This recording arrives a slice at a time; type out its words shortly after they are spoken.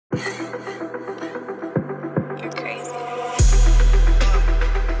You're crazy.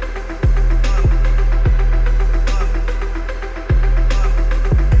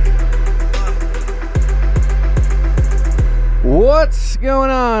 What's going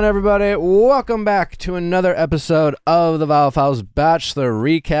on, everybody? Welcome back to another episode of the Viall Files Bachelor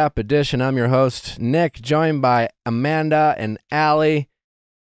Recap Edition. I'm your host, Nick, joined by Amanda and Allie.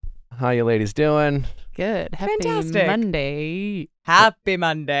 How you ladies doing? Good. Happy Fantastic. Monday. Happy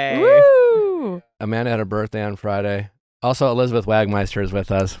Monday. Woo! Amanda had her birthday on Friday. Also, Elizabeth Wagmeister is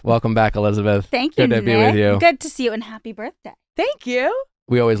with us. Welcome back, Elizabeth. Thank you, Good to be Nick. with you. Good to see you and happy birthday. Thank you.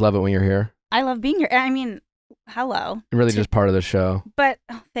 We always love it when you're here. I love being here. I mean, hello. You're really just part of the show. But,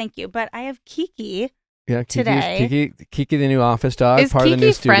 oh, thank you. But I have Kiki. Yeah, Today. Kiki, the new office dog, Is part of the new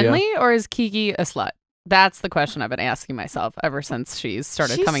Kiki studio. friendly or is Kiki a slut? That's the question I've been asking myself ever since she's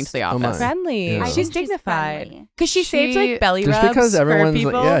started She's coming to the Oh my. office. Friendly. Yeah. She's She's dignified. friendly. Because she saves like belly Just rubs because everyone's for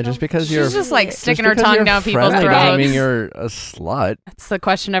people. like, yeah, just because you're She's just like just sticking her because tongue you're down people's friendly doesn't throats. mean you're a slut. That's the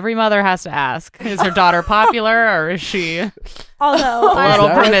question every mother has to ask. Is her daughter popular or is she Although, A little Is that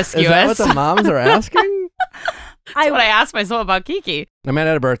what promiscuous. the moms are asking? That's what I asked myself about Kiki. Amanda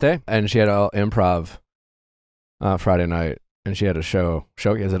had a birthday, and she had an improv Friday night, and she had a show.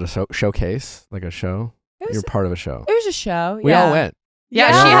 Is it a showcase? Like a show? You're part of a show. It was a show. We all went. Yeah,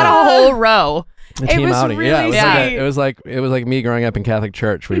 Yeah. she had a whole row. A It team was outing. Yeah, really it was like me growing up in Catholic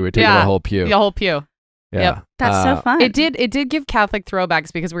church. We would take Yeah. the whole pew. The whole pew. Yeah. Yep. that's so fun. It did give Catholic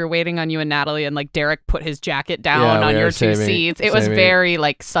throwbacks because we were waiting on you and Natalie, and like Derek put his jacket down Yeah, on we your were two saving- seats. It was saving- very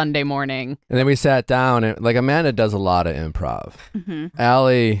like Sunday morning. And then we sat down, and like Amanda does a lot of improv. hmm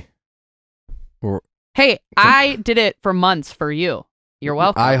Allie, Hey, I did it for months for you. You're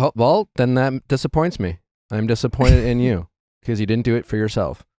welcome. I hope. Well, then that disappoints me. I'm disappointed in you because you didn't do it for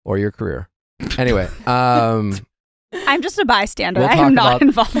yourself or your career. Anyway, I'm just a bystander. We'll I talk am not about-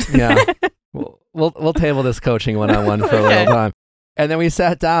 involved. yeah, we'll table this coaching one-on-one for a Okay. little time. And then we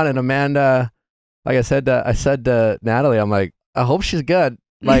sat down, and Amanda, like I said to Natalie, I'm like, I hope she's good.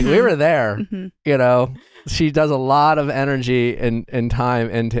 Like we were there, hmm you know. She does a lot of energy and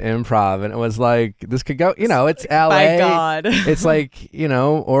time into improv, and it was like this could go. You know, it's LA. My God. It's like, you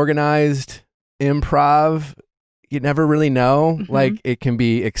know, organized improv. You never really know. Mhm. Like it can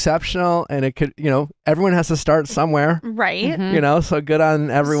be exceptional, and it could, you know, everyone has to start somewhere. Right. Mhm. You know, so good on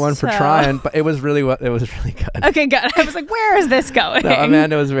everyone for So- trying. But it was really good. Okay, good. I was like, where is this going? No,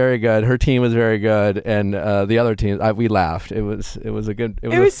 Amanda was very good. Her team was very good, and the other teams, we laughed. It was a good.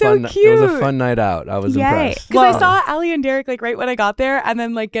 It was so fun. It was a cute. fun night out. I was Yay. impressed. Because I saw Allie and Derek like right when I got there, and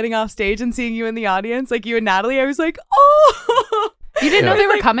then like getting off stage and seeing you in the audience, like you and Natalie, I was like, oh, You didn't know Yeah. they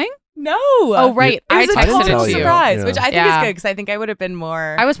were Like- coming? no. Oh, right. It I was a I didn't texted total tell it to you. you. surprise, Yeah. which I think Yeah. is good because I think I would have been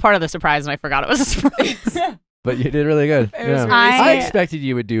more. I was part of the surprise, and I forgot it was a surprise. But you did really good. It was Yeah. really I sweet. expected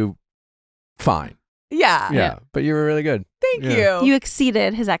you would do fine. Yeah. Yeah, but you were really good. Thank Yeah. you. You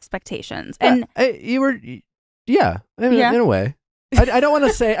exceeded his expectations. And You were. Yeah, I mean, Yeah. in a way. I don't want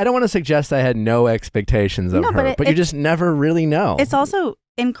to say. I don't want to suggest I had no expectations of No, her, but but you just never really know. it's also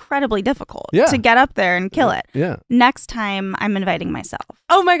incredibly difficult Yeah. to get up there and kill it. Yeah. Next time, I'm inviting myself.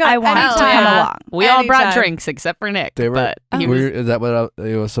 Oh my God. I want Hell to come yeah. along. We all brought Anytime. drinks except for Nick. They were. but he were was. you- is that what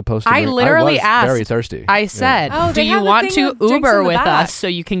it was supposed to? I bring? literally was asked. Very thirsty. I said, Oh, "Do they you have the want thing to with drinks Uber in the with back. us so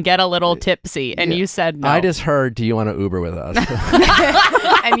you can get a little tipsy?" And Yeah. you said no. I just heard. Do you want to Uber with us?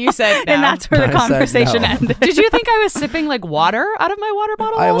 And you said no. And that's where I the said conversation no. ended. Did you think I was sipping like water out of my water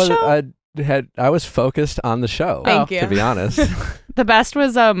bottle all show? I was focused on the show. Thank you. To be honest. The best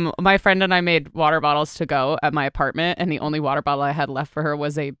was my friend and I made water bottles to go at my apartment, and the only water bottle I had left for her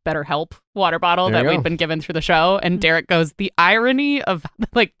was a BetterHelp water bottle There that you go. we'd been given through the show. And Derek goes, "The irony of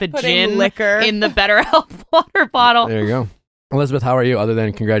like the Putting gin liquor in the BetterHelp water bottle." There you go. Elizabeth, how are you? Other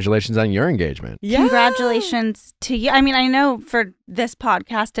than congratulations on your engagement. Yeah. Congratulations to you. I mean, I know for this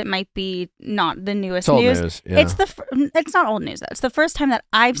podcast, it might be not the newest It's old news. news. Yeah. It's not old news though. It's the first time that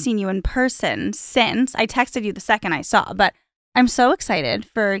I've seen you in person since I texted you the second I saw. But I'm so excited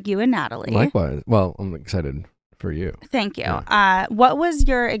for you and Natalie. Likewise. Well, I'm excited for you. Thank you. Yeah. What was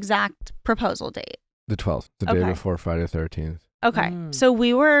your exact proposal date? The 12th, the day Okay. before Friday the 13th, Okay, Mm. so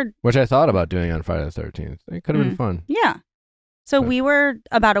we were which I thought about doing on Friday the 13th. It could have been fun. yeah. So But- we were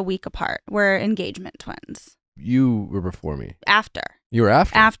about a week apart. We're engagement twins. You were before me. After You were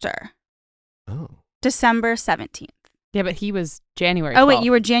after. Oh. December 17th. Yeah, but he was January. Oh wait, 12th.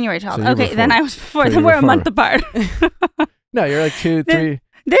 you were January 12th. So you're Okay, then before. I was before. So Then you're we're a before. month apart. No, you're like 2, 3.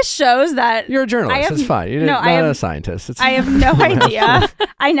 This shows that You're a journalist. have- It's fine. You're no, not I have- a scientist. It's I have no idea.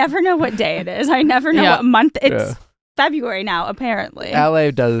 I never know what day it is. I never know Yeah. what month. It's Yeah. February now, apparently.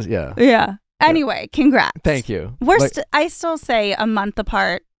 LA does, yeah. Yeah. Anyway, congrats. Thank you. We're Like, I still say a month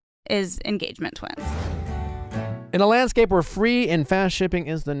apart is engagement twins. In a landscape where free and fast shipping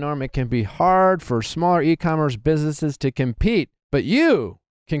is the norm, it can be hard for smaller e-commerce businesses to compete. But you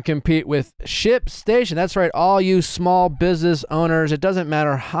can compete with ShipStation. That's right, all you small business owners. It doesn't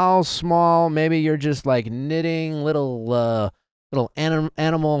matter how small. Maybe you're just like knitting little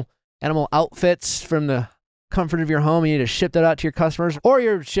animal outfits from the comfort of your home. You need to ship that out to your customers, or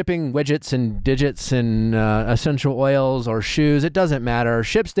you're shipping widgets and digits and essential oils or shoes. It doesn't matter.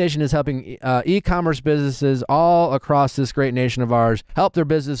 ShipStation is helping e-commerce businesses all across this great nation of ours help their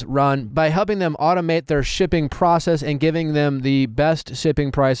business run by helping them automate their shipping process and giving them the best shipping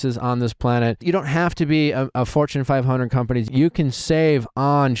prices on this planet. You don't have to be a Fortune 500 company. You can save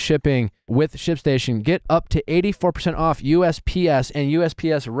on shipping with ShipStation. Get up to 84% off USPS and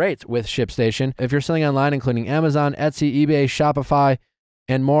USPS rates with ShipStation. If you're selling online, including Amazon, Etsy, eBay, Shopify,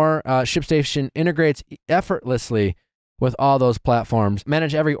 and more, ShipStation integrates effortlessly with all those platforms.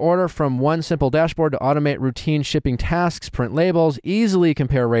 Manage every order from one simple dashboard to automate routine shipping tasks, print labels, easily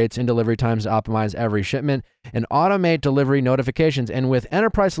compare rates and delivery times to optimize every shipment, and automate delivery notifications. And with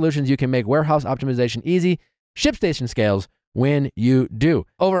enterprise solutions, you can make warehouse optimization easy. ShipStation scales when you do.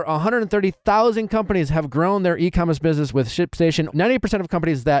 Over 130,000 companies have grown their e-commerce business with ShipStation. 90% of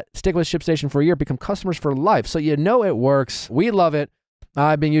companies that stick with ShipStation for a year become customers for life. So you know it works. We love it.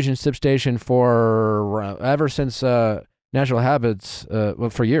 I've been using ShipStation for ever since Natural Habits,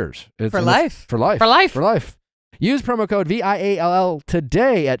 for years. For life. For life. For life. For life. Use promo code VIALL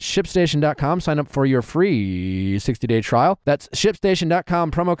today at ShipStation.com. Sign up for your free 60-day trial. That's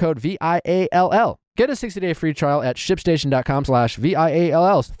ShipStation.com, promo code VIALL. Get a 60-day free trial at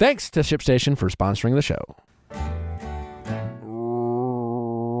ShipStation.com/VIALL. Thanks to ShipStation for sponsoring the show.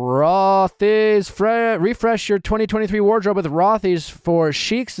 Rothy's. Refresh your 2023 wardrobe with Rothy's for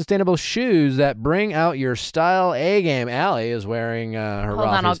chic, sustainable shoes that bring out your style A game. Allie is wearing her Hold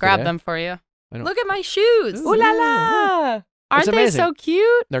Rothy's on, I'll grab today. them for you. Look at my shoes. Ooh la la. Aren't they amazing. so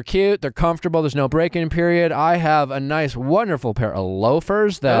cute? They're cute. They're comfortable. There's no break-in period. I have a nice, wonderful pair of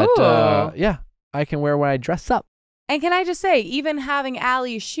loafers that, I can wear when I dress up. And can I just say, even having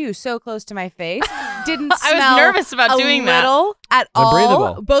Allie's shoe so close to my face didn't smell I was nervous about doing that. at They're all.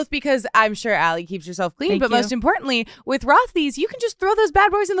 breathable. Both because I'm sure Allie keeps herself clean, Thank but you. most importantly, with Rothy's, you can just throw those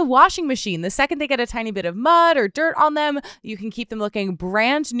bad boys in the washing machine. The second they get a tiny bit of mud or dirt on them, you can keep them looking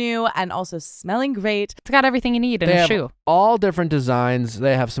brand new and also smelling great. It's got everything you need in They a have shoe. all different designs.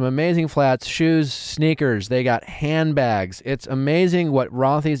 They have some amazing flats, shoes, sneakers. They got handbags. It's amazing what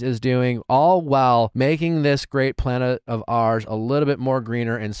Rothy's is doing, all while making this great planet of ours a little bit more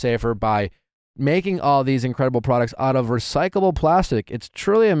greener and safer by making all these incredible products out of recyclable plastic. It's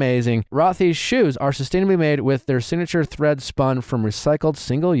truly amazing. Rothy's shoes are sustainably made with their signature thread spun from recycled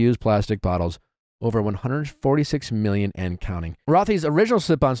single-use plastic bottles. Over 146 million and counting. Rothy's original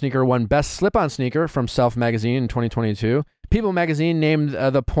slip-on sneaker won Best Slip-on Sneaker from Self Magazine in 2022. People Magazine named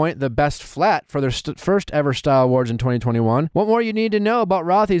the Point the best flat for their first ever Style Awards in 2021. What more you need to know about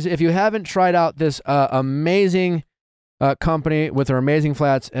Rothy's? If you haven't tried out this amazing company with their amazing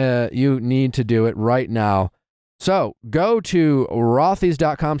flats, you need to do it right now. So go to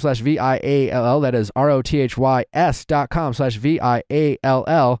rothys.com/VIALL. That is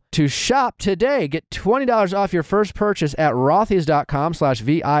ROTHYS.com/VIALL to shop today. Get $20 off your first purchase at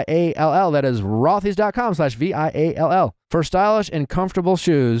rothys.com/VIALL. That is rothys.com/VIALL. For stylish and comfortable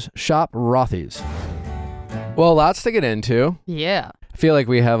shoes, shop Rothy's. Well, lots to get into. Yeah. I feel like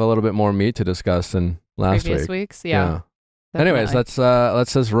we have a little bit more meat to discuss than last Previous week. weeks. Yeah. Anyways, Definitely.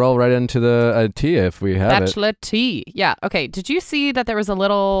 let's just roll right into the tea if we have Bachelor Tea. Yeah. Okay. Did you see that there was a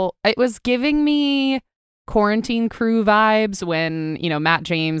little, it was giving me quarantine crew vibes when, Matt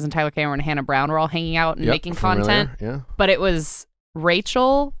James and Tyler Cameron and Hannah Brown were all hanging out and making content. Yeah. But it was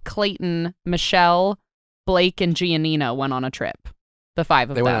Rachel, Clayton, Michelle, Blake, and Giannina went on a trip. The five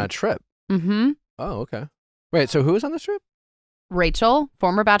of They them. went on a trip. Mm-hmm. Oh, okay. Wait, so who was on this trip? Rachel,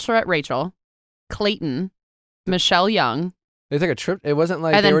 former Bachelorette Rachel, Clayton, Michelle Young. They took a trip. It wasn't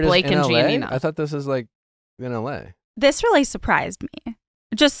like And they then were Blake just in and LA. Giannina. I thought this was like in LA. This really surprised me.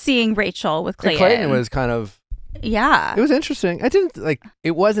 Just seeing Rachel with Clayton. Clayton was kind of. Yeah. It was interesting. I didn't like.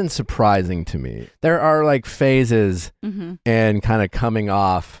 It wasn't surprising to me. There are like phases Mm-hmm. and kind of coming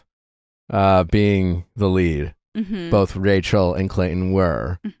off, being the lead. Mm-hmm. Both Rachel and Clayton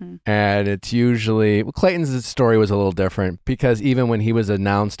were. Mm-hmm. And it's usually, Clayton's story was a little different because even when he was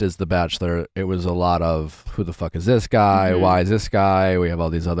announced as the Bachelor, it was a lot of who the fuck is this guy? Mhm. Why is this guy? We have all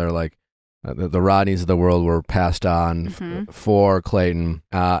these other like the Rodneys of the world were passed on Mhm. for Clayton.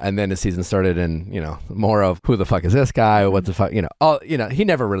 And then the season started and, more of who the fuck is this guy? What the fuck, he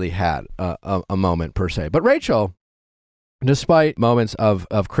never really had a moment per se. But Rachel, despite moments of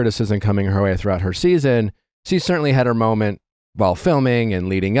criticism coming her way throughout her season, she certainly had her moment while filming and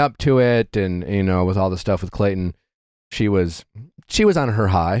leading up to it, and with all the stuff with Clayton, she was on her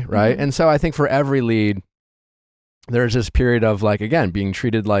high, right? And so I think for every lead, there's this period of like, again, being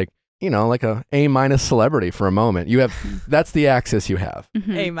treated like like a A- celebrity for a moment. You have that's the axis you have.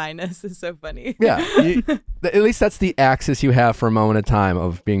 A- is so funny. Yeah, at least that's the axis you have for a moment of time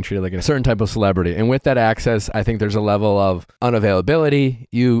of being treated like a certain type of celebrity. And with that access, I think there's a level of unavailability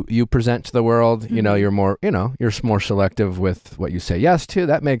you present to the world. You're more you're more selective with what you say yes to.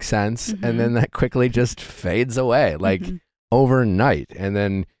 That makes sense. And then that quickly just fades away like overnight. And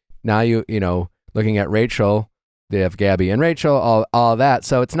then now looking at Rachel. They have Gabby and Rachel, all that.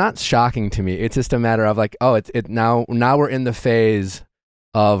 So it's not shocking to me. It's just a matter of like, oh, now we're in the phase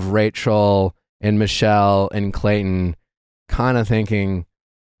of Rachel and Michelle and Clayton kind of thinking,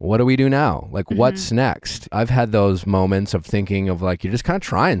 what do we do now? Like, what's next? I've had those moments of thinking of like, you're just kind of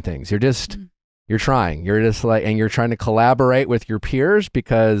trying things. You're trying. You're just like, and you're trying to collaborate with your peers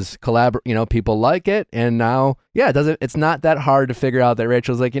because people like it. And now, it's not that hard to figure out that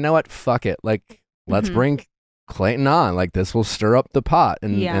Rachel's like, you know what? Fuck it. Like, let's bring Clayton on, like this will stir up the pot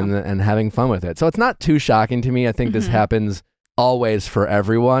and having fun with it. So it's not too shocking to me. I think this happens always for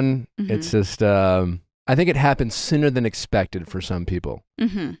everyone. It's just I think it happens sooner than expected for some people,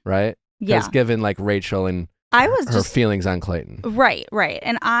 right? Yeah, because given like Rachel and her feelings on Clayton, right.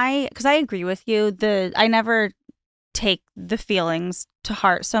 And because I agree with you, I never take the feelings to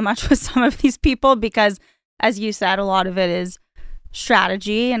heart so much with some of these people because, as you said, a lot of it is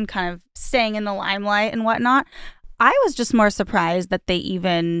strategy and kind of staying in the limelight and whatnot. I was just more surprised that they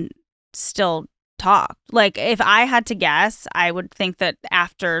even still talked. Like, if I had to guess, I would think that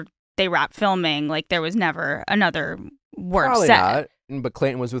after they wrapped filming, like there was never another word Probably said. Not. But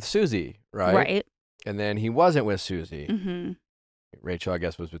Clayton was with Susie, right? Right. And then he wasn't with Susie. Rachel, I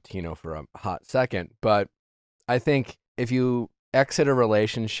guess, was with Tino for a hot second. But I think if you exit a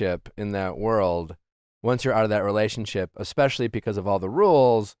relationship in that world, once you're out of that relationship, especially because of all the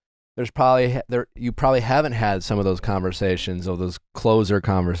rules, you probably haven't had some of those conversations or those closer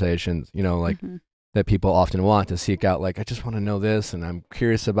conversations, that people often want to seek out. Like, I just want to know this, and I'm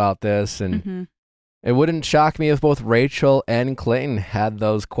curious about this, and it wouldn't shock me if both Rachel and Clayton had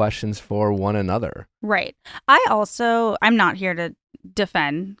those questions for one another. Right. I'm not here to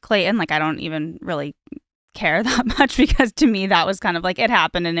defend Clayton. Like, I don't even really care that much because to me that was kind of like it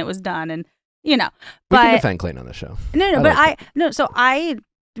happened and it was done, and we can defend Clayton on the show. So I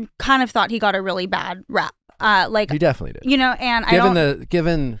kind of thought he got a really bad rap. Like, he definitely did. And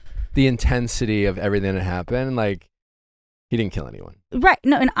given the intensity of everything that happened, like, he didn't kill anyone. Right.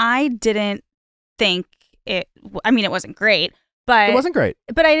 No, and I didn't think it. I mean, it wasn't great, but it wasn't great.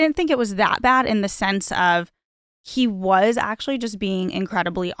 But I didn't think it was that bad in the sense of he was actually just being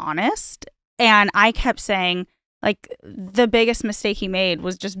incredibly honest, and I kept saying like the biggest mistake he made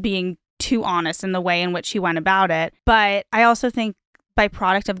was just being too honest in the way in which he went about it. But I also think by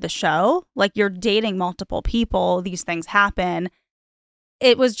product of the show, like, you're dating multiple people, these things happen.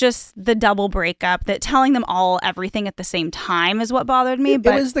 It was just the double breakup, that telling them all everything at the same time is what bothered me.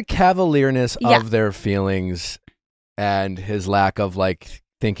 But it was the cavalierness of their feelings and his lack of like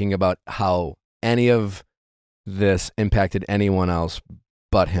thinking about how any of this impacted anyone else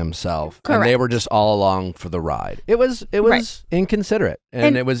but himself. Correct. And they were just all along for the ride. It was inconsiderate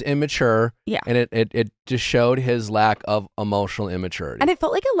and it was immature. Yeah. And it just showed his lack of emotional immaturity. And it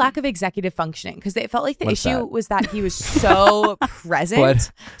felt like a lack of executive functioning, because it felt like the issue was that he was so present.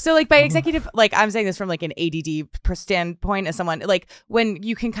 What? So like by executive, like I'm saying this from like an ADD standpoint as someone, like when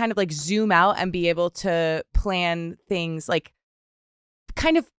you can kind of like zoom out and be able to plan things, like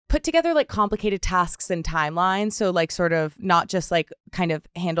kind of put together like complicated tasks and timelines. So like sort of not just like kind of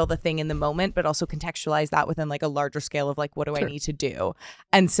handle the thing in the moment, but also contextualize that within like a larger scale of like, what do I need to do?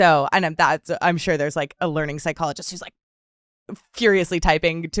 And so, and I'm sure there's like a learning psychologist who's like furiously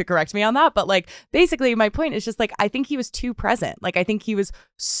typing to correct me on that. But like, basically my point is just like, I think he was too present. Like, I think he was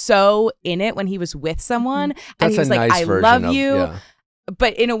so in it when he was with someone. And he was like, I love you.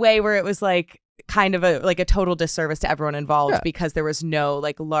 But in a way where it was like, kind of a total disservice to everyone involved, because there was no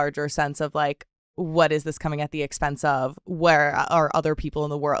like larger sense of like, what is this coming at the expense of? Where are other people in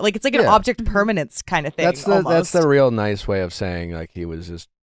the world? Like, it's like an object permanence kind of thing. That's the real nice way of saying like he was just,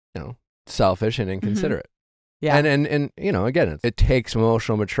 selfish and inconsiderate. Yeah. And again, it takes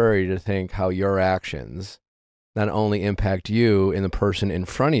emotional maturity to think how your actions not only impact you and the person in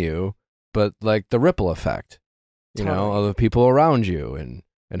front of you, but like the ripple effect, of the people around you and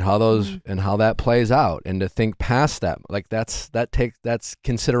how those and how that plays out, and to think past that, like that's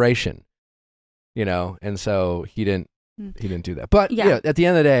consideration, and so he didn't he didn't do that. But yeah, at the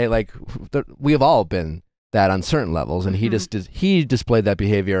end of the day, like we have all been that on certain levels, and he displayed that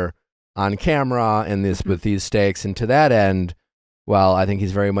behavior on camera and with these stakes, and to that end, while I think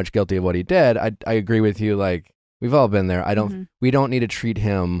he's very much guilty of what he did, I agree with you. Like we've all been there. We don't need to treat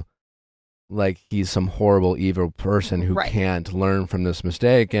him like he's some horrible, evil person who can't learn from this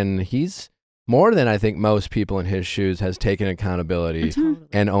mistake. And he's more than I think most people in his shoes has taken accountability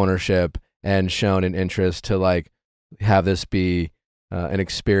and ownership and shown an interest to like have this be an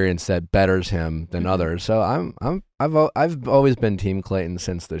experience that betters him than others. So I've always been Team Clayton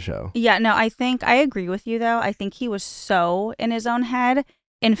since the show. Yeah, no, I think I agree with you though. I think he was so in his own head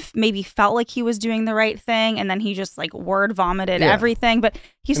and maybe felt like he was doing the right thing, and then he just like word vomited everything. But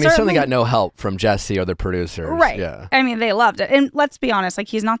he certainly got no help from Jesse or the producers. Right. Yeah. I mean, they loved it. And let's be honest, like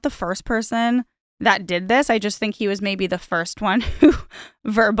he's not the first person that did this. I just think he was maybe the first one who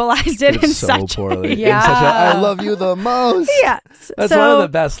verbalized it in so such poorly. Yeah. In such a, I love you the most. Yeah. That's one of the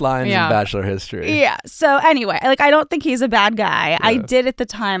best lines in Bachelor history. Yeah. So anyway, like I don't think he's a bad guy. Yeah. I did at the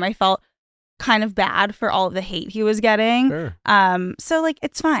time. I felt kind of bad for all of the hate he was getting. Sure. So like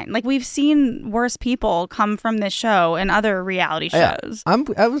it's fine. Like we've seen worse people come from this show and other reality shows.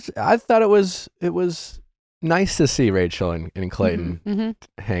 I thought it was nice to see Rachel and Clayton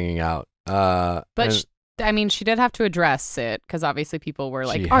hanging out. But I mean, she did have to address it because obviously people were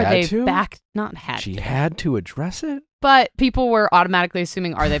like, back? Not had She to. had to address it? But people were automatically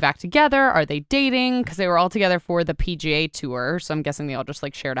assuming, are they back together? Are they dating? Because they were all together for the PGA tour. So I'm guessing they all just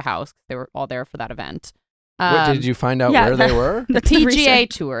like shared a house. They were all there for that event. What, did you find out where they were? The PGA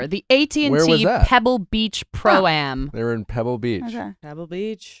tour, the AT&T Pebble Beach Pro-Am. They were in Pebble Beach. Okay. Pebble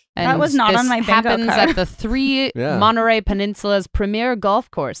Beach. And that was not on my bingo happens card. at the 3 Monterey Peninsula's premier golf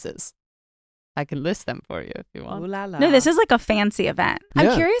courses. I can list them for you if you want. Ooh la la. No, this is like a fancy event.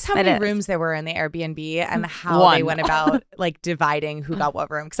 I'm curious how many rooms there were in the Airbnb and how they went about like dividing who got what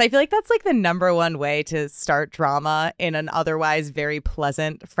room. Because I feel like that's like the #1 way to start drama in an otherwise very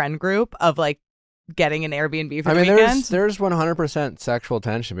pleasant friend group of like getting an Airbnb for the weekend. There's 100% sexual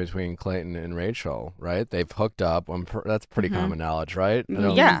tension between Clayton and Rachel, right? They've hooked up. That's pretty common knowledge, right?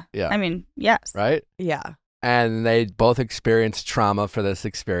 Yeah. I mean, yes. Right? Yeah. And they both experienced trauma for this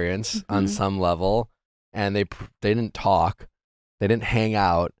experience on some level, and they didn't talk, they didn't hang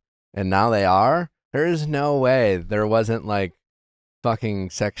out, and now they are. There is no way there wasn't like fucking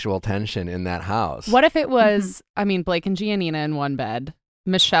sexual tension in that house. What if it was? I mean, Blake and Giannina in one bed,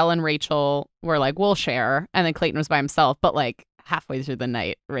 Michelle and Rachel were like, "We'll share," and then Clayton was by himself. But like halfway through the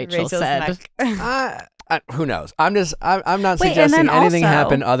night, Rachel said, who knows? I'm not suggesting anything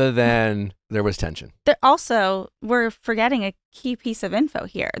happened other than there was tension. We're forgetting a key piece of info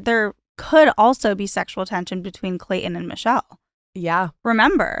here. There could also be sexual tension between Clayton and Michelle. Yeah.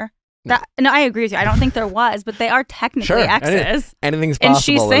 Remember that? No, I agree with you. I don't think there was, but they are technically exes. Anything's possible. And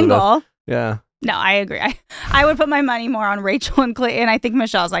she's single. Elizabeth. Yeah. No, I agree. I would put my money more on Rachel and Clayton. I think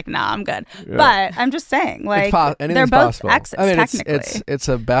Michelle's like, nah, I'm good. Yeah. But I'm just saying, like, they're both exes, I mean, technically. It's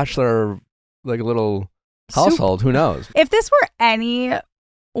a Bachelor, like, little household. Who knows? If this were any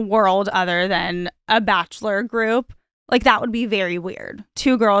world other than a Bachelor group, like, that would be very weird.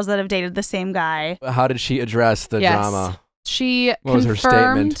 2 girls that have dated the same guy. How did she address the drama? She what was her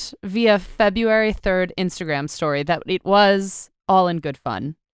statement? Via February 3rd Instagram story that it was all in good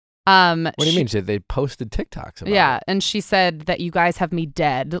fun. What do you mean? They posted TikToks about it. And she said that you guys have me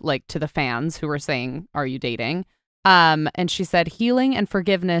dead, like to the fans who were saying, "Are you dating?" And she said, "Healing and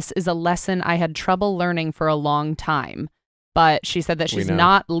forgiveness is a lesson I had trouble learning for a long time." But she said that she's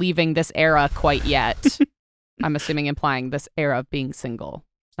not leaving this era quite yet. I'm assuming implying this era of being single.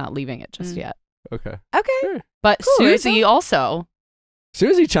 She's not leaving it just yet. Okay. Sure. But cool, Susie also.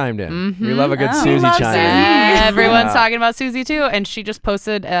 Susie chimed in. We love a good Susie chime in. Everyone's talking about Susie too. And she just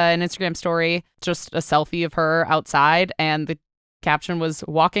posted an Instagram story, just a selfie of her outside. And the caption was,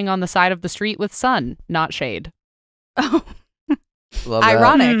 "Walking on the side of the street with sun, not shade." Oh.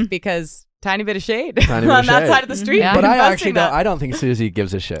 Ironic because tiny bit of shade on that side of the street. Yeah. But I actually I don't think Susie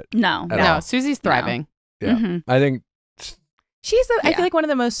gives a shit. No. Susie's thriving. No. Yeah. I think she's I feel like one of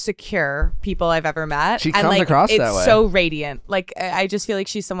the most secure people I've ever met. She comes across that way. It's so radiant. Like I just feel like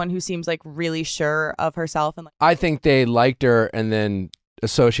she's someone who seems like really sure of herself. And I think they liked her and then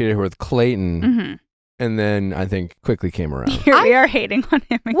associated her with Clayton, and then I think quickly came around. Here we are hating on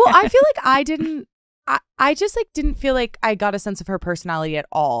him again. Well, I feel like I just like didn't feel like I got a sense of her personality at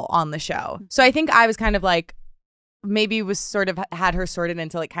all on the show. So I think I was kind of like, maybe was sort of had her sorted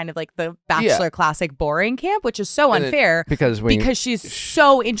into like kind of like the Bachelor classic boring camp, which is so unfair because she's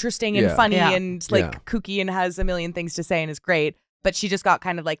so interesting and funny and like kooky and has a million things to say and is great. but she just got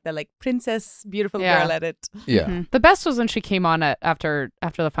kind of like the like princess, beautiful girl at it. Yeah. The best was when she came on after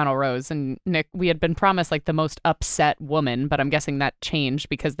the final rose, and Nick, we had been promised like the most upset woman, but I'm guessing that changed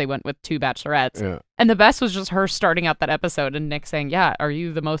because they went with 2 bachelorettes. Yeah. And the best was just her starting out that episode and Nick saying, "Yeah, are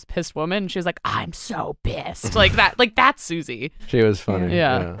you the most pissed woman?" And she was like, "I'm so pissed." Like that. Like that's Susie. She was funny.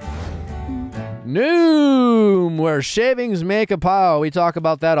 Yeah. Noom, where shavings make a pile. We talk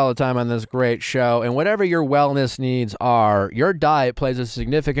about that all the time on this great show. And whatever your wellness needs are, your diet plays a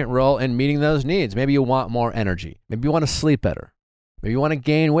significant role in meeting those needs. Maybe you want more energy. Maybe you want to sleep better. Maybe you want to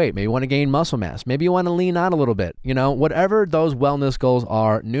gain weight. Maybe you want to gain muscle mass. Maybe you want to lean out a little bit. You know, whatever those wellness goals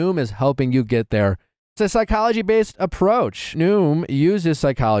are, Noom is helping you get there. It's a psychology-based approach. Noom uses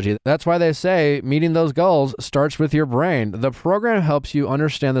psychology. That's why they say meeting those goals starts with your brain. The program helps you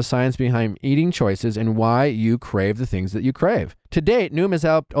understand the science behind eating choices and why you crave the things that you crave. To date, Noom has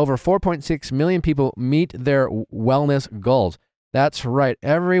helped over 4.6 million people meet their wellness goals. That's right.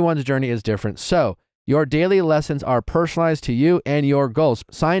 Everyone's journey is different. So, your daily lessons are personalized to you and your goals.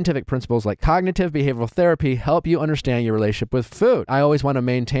 Scientific principles like cognitive behavioral therapy help you understand your relationship with food. I always want to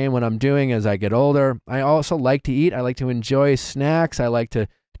maintain what I'm doing as I get older. I also like to eat. I like to enjoy snacks. I like to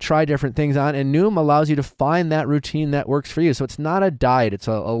try different things on. And Noom allows you to find that routine that works for you. So it's not a diet. It's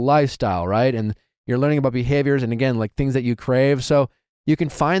a lifestyle, right? And you're learning about behaviors and, again, like things that you crave. So you can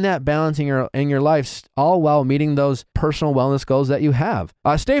find that balance in your life, all while meeting those personal wellness goals that you have.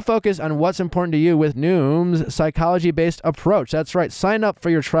 Stay focused on what's important to you with Noom's psychology-based approach. That's right. Sign up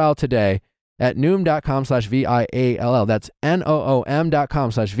for your trial today at Noom.com/VIALL. That's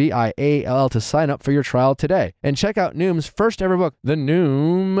NOOM.com/VIALL to sign up for your trial today. And check out Noom's first ever book, The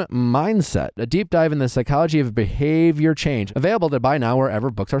Noom Mindset, a deep dive in the psychology of behavior change. Available to buy now wherever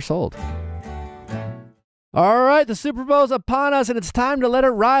books are sold. All right, the Super Bowl's upon us, and it's time to let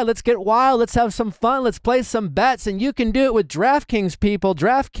it ride. Let's get wild. Let's have some fun. Let's play some bets, and you can do it with DraftKings, people.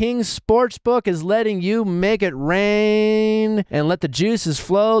 DraftKings Sportsbook is letting you make it rain and let the juices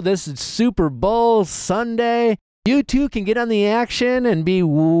flow. This is Super Bowl Sunday. You too can get on the action and be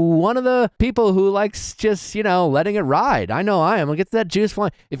one of the people who likes just, letting it ride. I know I am. I'll get that juice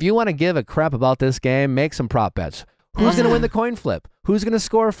flowing. If you want to give a crap about this game, make some prop bets. Who's going to win the coin flip? Who's going to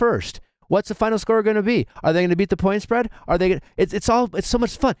score first? What's the final score going to be? Are they going to beat the point spread? Are they? It's so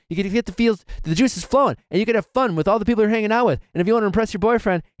much fun. You get to feel the juice is flowing, and you can have fun with all the people you're hanging out with. And if you want to impress your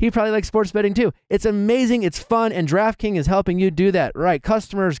boyfriend, he probably likes sports betting too. It's amazing. It's fun, and DraftKings is helping you do that. Right?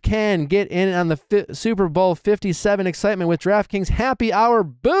 Customers can get in on the Super Bowl 57 excitement with DraftKings Happy Hour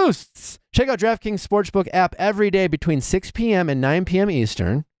boosts. Check out DraftKings Sportsbook app every day between 6 p.m. and 9 p.m.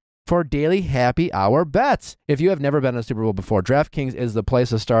 Eastern for daily happy hour bets. If you have never been to a Super Bowl before, DraftKings is the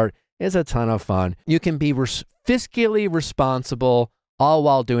place to start. It's a ton of fun. You can be fiscally responsible all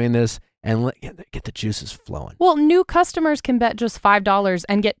while doing this and get the juices flowing. Well, new customers can bet just $5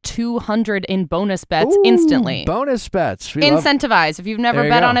 and get $200 in bonus bets instantly. Bonus bets. Incentivize. If you've never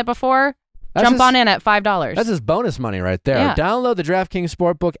bet on it before, jump on in at $5. That's just bonus money right there. Yeah. Download the DraftKings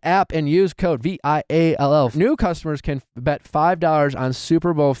Sportbook app and use code VIALL. New customers can bet $5 on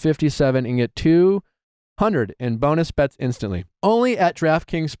Super Bowl 57 and get $200 in bonus bets instantly. Only at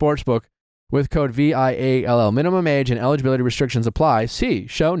DraftKings Sportsbook with code VIALL. Minimum age and eligibility restrictions apply. See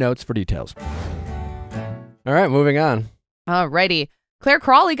show notes for details. All right, moving on. Alrighty. Claire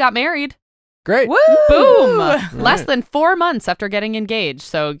Crawley got married. Great. Woo! Boom! Right. Less than 4 months after getting engaged.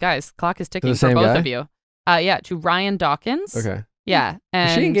 So, guys, clock is ticking for both of you. To Ryan Dawkins. Okay. Yeah. And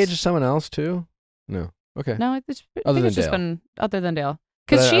Is she engaged to someone else too? No. Okay. No, it's Other than just Dale. been other than Dale.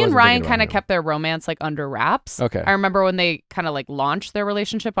 But Because I she and wasn't Ryan thinking about kind of him. kept their romance like under wraps. Okay. I remember when they kind of like launched their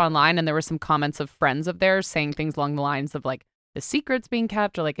relationship online, and there were some comments of friends of theirs saying things along the lines of like the secret's being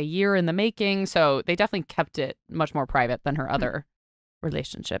kept or like a year in the making. So they definitely kept it much more private than her other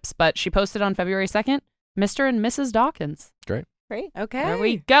relationships. But she posted on February 2nd, Mr. and Mrs. Dawkins. Great. Great. Okay. There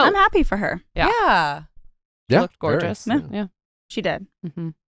we go. I'm happy for her. Yeah. She looked very. gorgeous. Yeah. Yeah. She did. Mm-hmm.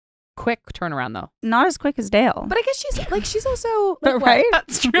 Quick turnaround though. Not as quick as Dale. But I guess she's also like, right?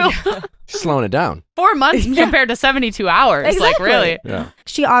 That's true. She's slowing it down. 4 months compared to 72 hours. Like, Exactly. really? Yeah.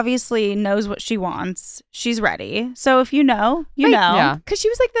 She obviously knows what she wants. She's ready. So if you know, you Right. know. Yeah. Because she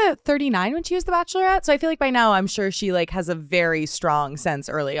was like the 39 when she was the Bachelorette, so I feel like by now I'm sure she like has a very strong sense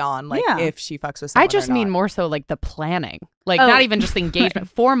early on, like Yeah. if she fucks with someone. I just or mean not. more so like the planning. Like Oh, not even just the engagement.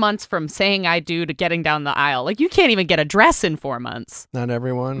 4 months from saying I do to getting down the aisle. Like you can't even get a dress in 4 months. Not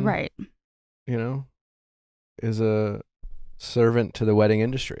everyone, Right. is a servant to the wedding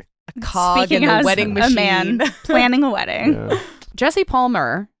industry. a cog Speaking in the as wedding a machine. man planning a wedding. Yeah. Jesse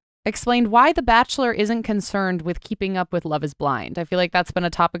Palmer explained why The Bachelor isn't concerned with keeping up with Love is Blind. I feel like that's been a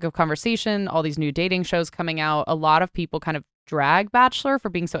topic of conversation. All these new dating shows coming out. A lot of people kind of drag Bachelor for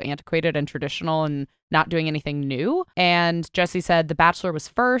being so antiquated and traditional and not doing anything new. And Jesse said, The Bachelor was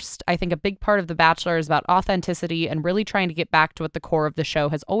first. I think a big part of The Bachelor is about authenticity and really trying to get back to what the core of the show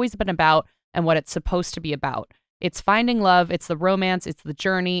has always been about and what it's supposed to be about. It's finding love, it's the romance, it's the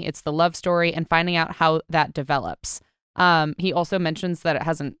journey, it's the love story, and finding out how that develops. He also mentions that it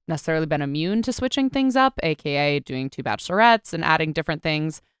hasn't necessarily been immune to switching things up, aka doing 2 bachelorettes and adding different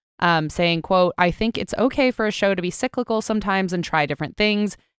things, saying, quote, I think it's okay for a show to be cyclical sometimes and try different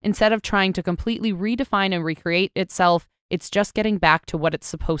things. Instead of trying to completely redefine and recreate itself, it's just getting back to what it's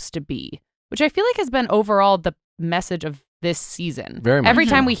supposed to be, which I feel like has been overall the message of this season. Very much Every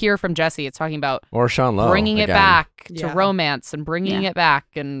time so. we hear from Jesse, it's talking about or Sean Lowe bringing it again. back to Yeah. romance and bringing it back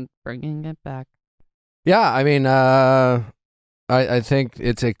and bringing it back. Yeah, I mean, I think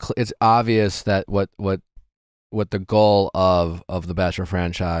it's obvious that what the goal of the Bachelor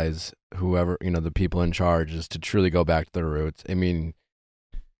franchise, whoever, the people in charge, is to truly go back to their roots. I mean,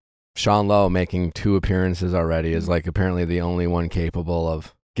 Sean Lowe making 2 appearances already is like apparently the only one capable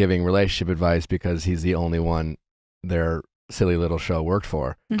of giving relationship advice because he's the only one their silly little show worked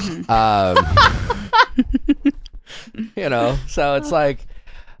for. So it's like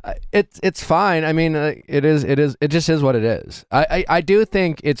it's fine. I mean, it just is what it is. I do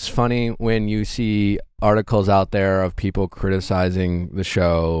think it's funny when you see articles out there of people criticizing the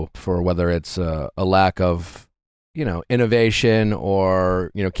show for whether it's a lack of innovation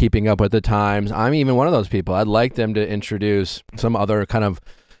or keeping up with the times. I'm even one of those people. I'd like them to introduce some other kind of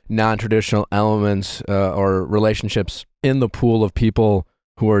non-traditional elements or relationships in the pool of people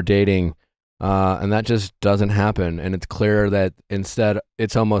who are dating. And that just doesn't happen. And it's clear that instead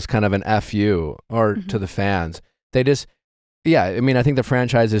it's almost kind of an FU or to the fans. They just, I mean, I think the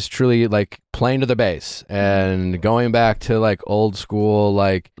franchise is truly like playing to the base and going back to like old school.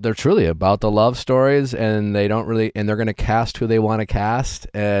 Like they're truly about the love stories, and they don't really, and they're going to cast who they want to cast,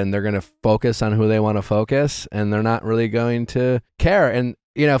 and they're going to focus on who they want to focus, and they're not really going to care. And,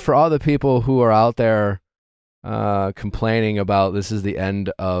 for all the people who are out there complaining about this is the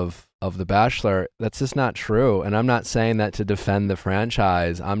end of The Bachelor, that's just not true. And I'm not saying that to defend the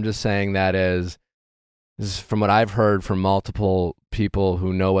franchise. I'm just saying that this is from what I've heard from multiple people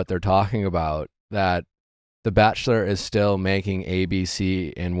who know what they're talking about, that The Bachelor is still making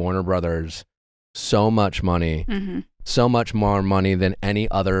ABC and Warner Brothers so much money, so much more money than any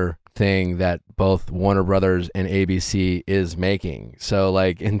other thing that both Warner Brothers and ABC is making. So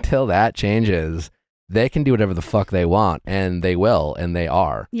like until that changes, they can do whatever the fuck they want, and they will, and they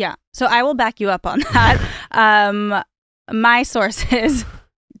are. Yeah. So I will back you up on that. My sources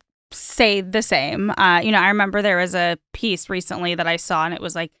say the same. I remember there was a piece recently that I saw, and it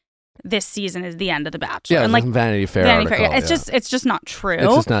was like, this season is the end of The Bachelor. Yeah, and like Vanity Fair article. Yeah. It's just not true.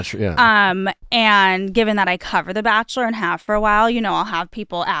 It's just not true. Yeah. And given that I cover The Bachelor and have for a while, I'll have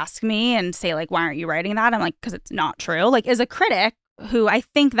people ask me and say like, why aren't you writing that? I'm like, because it's not true. Like, as a critic, who I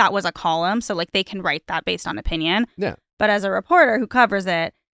think that was a column, so like they can write that based on opinion. Yeah. But as a reporter who covers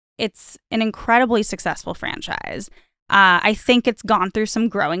it, it's an incredibly successful franchise. I think it's gone through some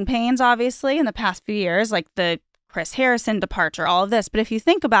growing pains, obviously, in the past few years, like the Chris Harrison departure, all of this. But if you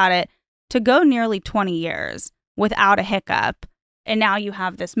think about it, to go nearly 20 years without a hiccup, and now you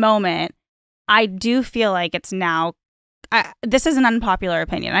have this moment, I do feel like it's now, this is an unpopular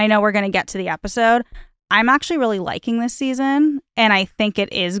opinion. I know we're going to get to the episode. I'm actually really liking this season, and I think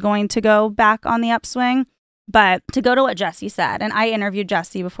it is going to go back on the upswing. But to go to what Jesse said, and I interviewed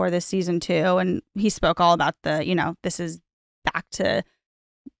Jesse before this season too, and he spoke all about the, this is back to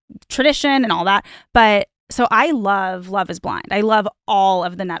tradition and all that. But so I love Love is Blind. I love all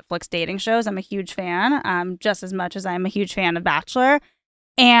of the Netflix dating shows. I'm a huge fan, just as much as I'm a huge fan of Bachelor.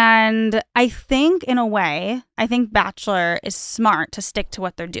 And I think, in a way, Bachelor is smart to stick to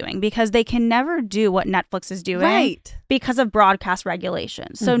what they're doing, because they can never do what Netflix is doing because of broadcast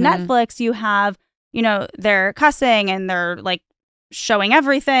regulations. So Netflix, you have, they're cussing and they're like showing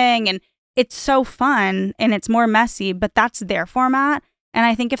everything, and it's so fun and it's more messy, but that's their format. And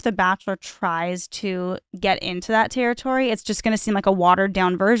I think if The Bachelor tries to get into that territory, it's just going to seem like a watered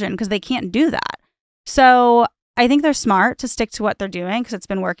down version, because they can't do that. So I think they're smart to stick to what they're doing, because it's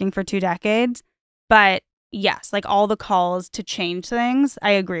been working for 2 decades. But yes, like all the calls to change things,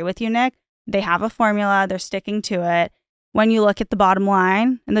 I agree with you, Nick. They have a formula. They're sticking to it. When you look at the bottom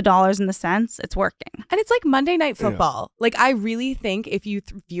line and the dollars and the cents, it's working. And it's like Monday Night Football. Yeah. Like, I really think if you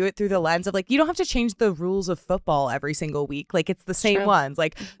view it through the lens of like, you don't have to change the rules of football every single week. Like, it's the same ones.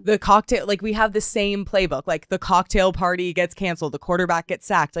 Like the cocktail, like we have the same playbook. Like the cocktail party gets canceled, the quarterback gets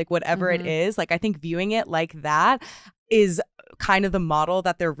sacked, like whatever it is. Like, I think viewing it like that is kind of the model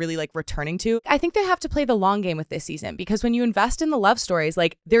that they're really like returning to. I think they have to play the long game with this season, because when you invest in the love stories,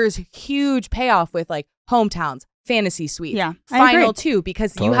 like there's huge payoff with like hometowns, fantasy suites, final two,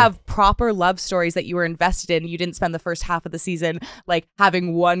 because you have proper love stories that you were invested in. You didn't spend the first half of the season like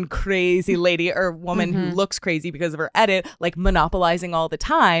having one crazy lady or woman who looks crazy because of her edit, like monopolizing all the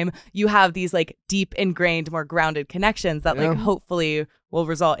time. You have these like deep ingrained, more grounded connections that like hopefully will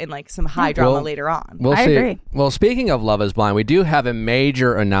result in like some high drama later on. I agree. Well, speaking of Love is Blind, we do have a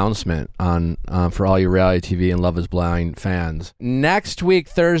major announcement on for all your reality TV and Love is Blind fans. Next week,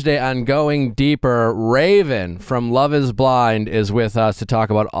 Thursday, on Going Deeper, Raven from Love is Blind is with us to talk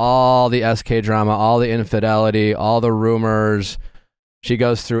about all the SK drama, all the infidelity, all the rumors. She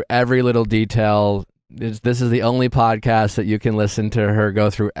goes through every little detail. This is the only podcast that you can listen to her go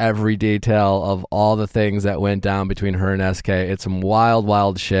through every detail of all the things that went down between her and SK. It's some wild,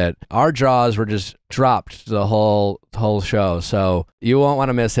 wild shit. Our jaws were just dropped the whole show, so you won't want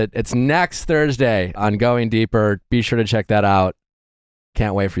to miss it. It's next Thursday on Going Deeper. Be sure to check that out.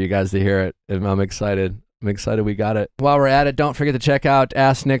 Can't wait for you guys to hear it. I'm excited. I'm excited we got it. While we're at it, don't forget to check out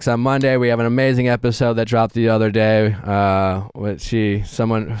Ask Nick's on Monday. We have an amazing episode that dropped the other day.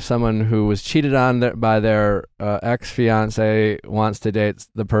 Someone who was cheated on by their ex-fiance wants to date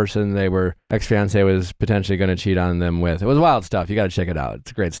the person ex-fiance was potentially going to cheat on them with. It was wild stuff. You got to check it out. It's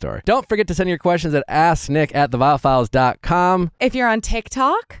a great story. Don't forget to send your questions at asknick@theviallfiles.com. If you're on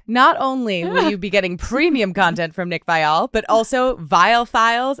TikTok, not only will you be getting premium content from Nick Viall, but also Viall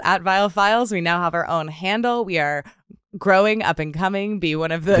Files at Viall Files. We now have our own handle. We are growing, up and coming. Be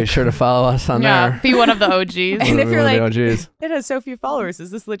one of the. Be sure to follow us on there. Be one of the OGs. And if you're like, it has so few followers,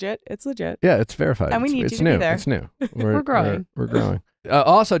 is this legit? It's legit. Yeah, it's verified. And we need it's you new. to be there. It's new. We're growing. We're growing.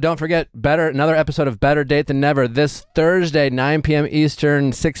 Also, don't forget another episode of Better Date Than Never this Thursday, 9 p.m.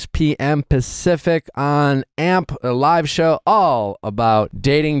 Eastern, 6 p.m. Pacific on AMP, a live show all about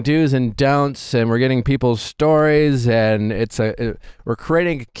dating do's and don'ts, and we're getting people's stories, and we're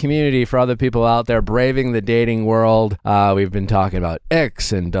creating a community for other people out there braving the dating world. We've been talking about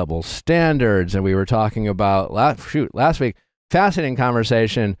icks and double standards, and we were talking about last week, fascinating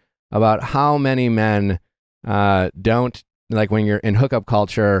conversation about how many men don't, like when you're in hookup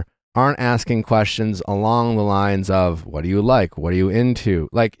culture, aren't asking questions along the lines of, what do you like? What are you into?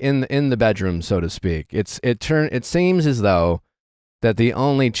 Like in the bedroom, so to speak. It seems as though that the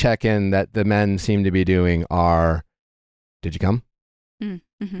only check-in that the men seem to be doing are, did you come?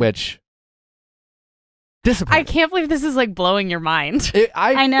 Mm-hmm. Which, disappointing. I can't believe this is like blowing your mind.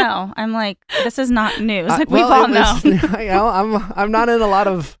 I know. I'm like, this is not news. Like we've all known. I'm not in a lot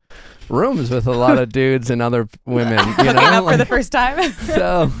of rooms with a lot of dudes and other women, hooking up for the first time.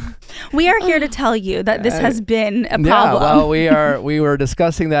 So we are here to tell you that this has been a problem. Yeah, well, we were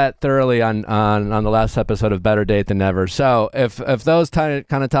discussing that thoroughly on the last episode of Better Date Than Never. So if those kind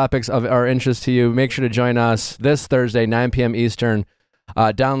of topics are interest to you, make sure to join us this Thursday, 9 p.m. Eastern.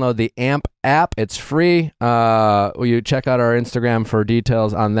 Download the AMP app. It's free. You check out our Instagram for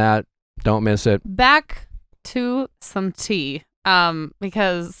details on that. Don't miss it. Back to some tea,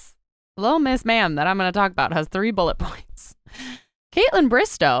 because Little Miss Ma'am that I'm going to talk about has 3 bullet points. Kaitlyn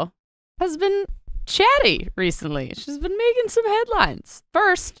Bristowe has been chatty recently. She's been making some headlines.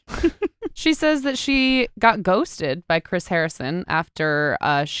 First, she says that she got ghosted by Chris Harrison after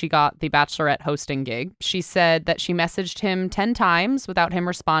she got the Bachelorette hosting gig. She said that she messaged him 10 times without him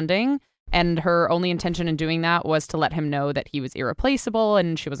responding, and her only intention in doing that was to let him know that he was irreplaceable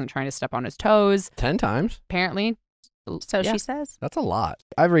and she wasn't trying to step on his toes. 10 times? Apparently. So she says. That's a lot.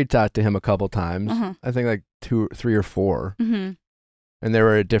 I've reached out to him a couple times. I think like 2, 3, or 4. And they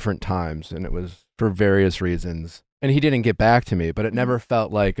were at different times, and it was for various reasons. And he didn't get back to me, but it never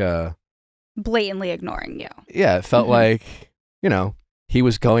felt like blatantly ignoring you. Yeah, it felt like, he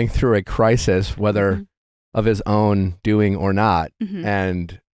was going through a crisis, whether of his own doing or not.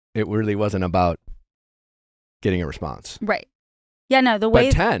 And it really wasn't about getting a response. Right. Yeah, no, the way...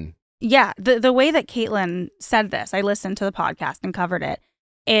 But 10... Yeah, the way that Kaitlyn said this, I listened to the podcast and covered it,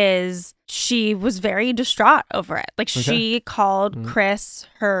 is she was very distraught over it. Like, she called Chris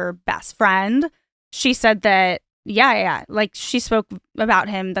her best friend. She said that, like, she spoke about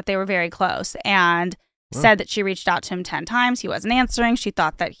him, that they were very close, and said that she reached out to him 10 times. He wasn't answering. She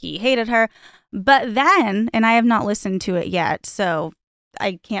thought that he hated her. But then, and I have not listened to it yet, so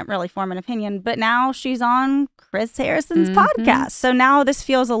I can't really form an opinion, but now she's on Chris Harrison's podcast. So now this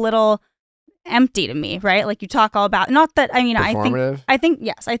feels a little empty to me, right? Like, you talk all about, not that, I mean, I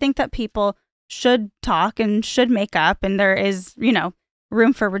think that people should talk and should make up, and there is,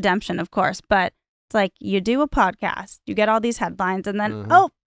 room for redemption, of course, but it's like, you do a podcast, you get all these headlines, and then,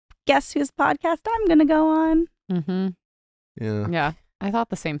 guess whose podcast I'm going to go on? Yeah. Yeah. I thought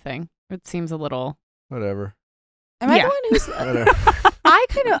the same thing. It seems a little Whatever. Am I Yeah. the one who's? Whatever.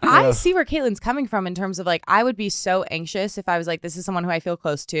 I see where Caitlin's coming from in terms of like I would be so anxious if I was like, this is someone who I feel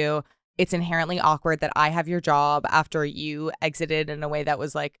close to. It's inherently awkward that I have your job after you exited in a way that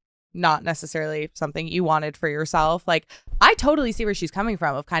was like not necessarily something you wanted for yourself. Like I totally see where she's coming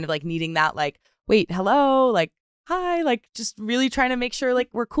from of kind of like needing that like, wait, hello, like hi, like just really trying to make sure like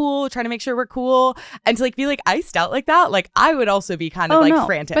we're cool, trying to make sure we're cool, and to like be like iced out like that. Like I would also be kind of like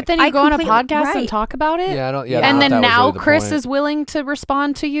frantic. But then you I go on a completely- podcast right. and talk about it. Yeah, I don't. Yeah, And that then was now really the Chris point. is willing to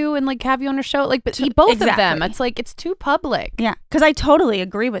respond to you and like have you on a show. Like, but both of them. Exactly. It's like it's too public. Yeah, because I totally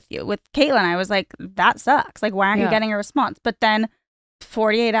agree with you. With Caitlin, I was like, that sucks. Like, why aren't you Yeah. getting a response? But then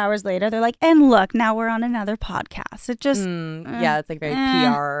 48 hours later, they're like, and look, now we're on another podcast. It just, yeah, it's like very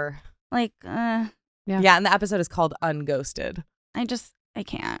eh. PR. like, Yeah, and the episode is called Unghosted. I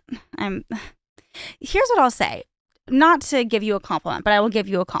can't. Here's what I'll say. Not to give you a compliment, but I will give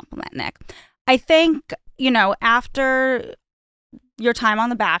you a compliment, Nick. I think, after your time on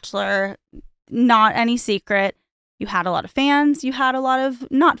The Bachelor, not any secret, you had a lot of fans, you had a lot of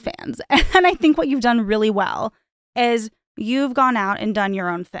not fans. And I think what you've done really well is you've gone out and done your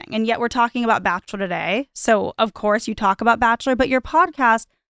own thing. And yet we're talking about Bachelor today. So, of course, you talk about Bachelor, but your podcast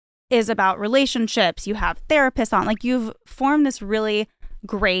is about relationships. You have therapists on. Like, you've formed this really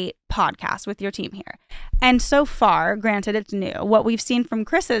great podcast with your team here. And so far, granted it's new, what we've seen from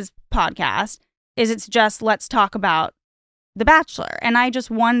Chris's podcast is it's just let's talk about The Bachelor. And I just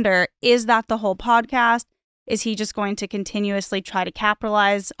wonder, is that the whole podcast? Is he just going to continuously try to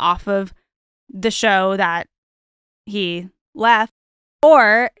capitalize off of the show that he left?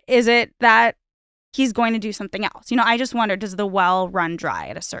 Or is it that he's going to do something else? I just wonder, does the well run dry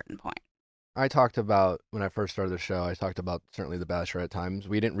at a certain point? I talked about, when I first started the show, I talked about certainly The Bachelor at times.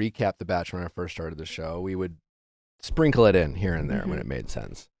 We didn't recap The Bachelor when I first started the show. We would sprinkle it in here and there when it made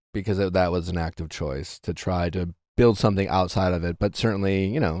sense, because that was an active choice to try to build something outside of it. But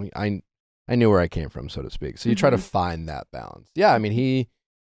certainly, I knew where I came from, so to speak. So you try to find that balance. Yeah, I mean,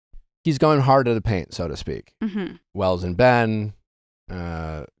 he's going hard to the paint, so to speak. Wells and Ben,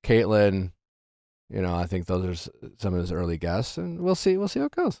 Caitlin. I think those are some of his early guests, and we'll see how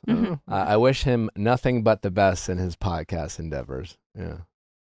it goes. I don't know. I wish him nothing but the best in his podcast endeavors. Yeah.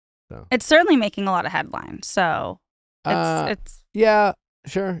 So It's certainly making a lot of headlines. So it's yeah,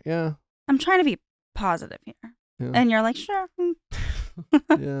 sure, yeah. I'm trying to be positive here. Yeah. And you're like, sure.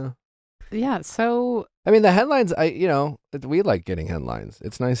 Yeah. Yeah. So I mean, the headlines, we like getting headlines.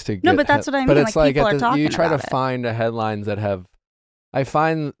 It's nice to get. No, but that's what I mean. But it's like people are you talking try to about it. find the headlines that have. I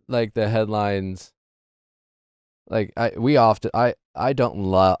find like the headlines. Like I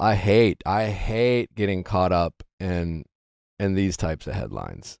hate getting caught up in these types of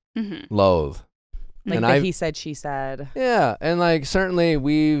headlines. Loathe. Like And the I've- he said, she said. Yeah, and like certainly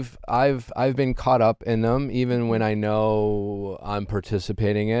I've been caught up in them even when I know I'm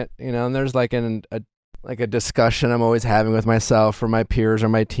participating in it, and there's like a discussion I'm always having with myself or my peers or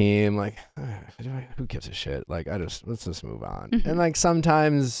my team, like who gives a shit? Like let's just move on. And like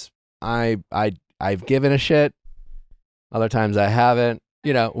sometimes I've given a shit, other times I haven't.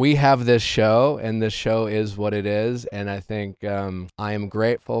 We have this show, and this show is what it is, and I think I am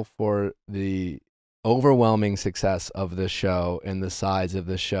grateful for the overwhelming success of this show and the size of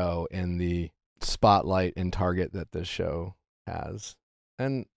the show and the spotlight and target that this show has.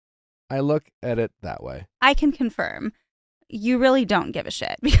 And I look at it that way. I can confirm you really don't give a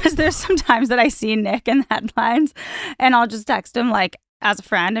shit, because there's some times that I see Nick in the headlines and I'll just text him like as a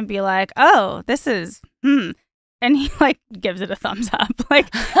friend and be like, oh, this is, and he like gives it a thumbs up. Like,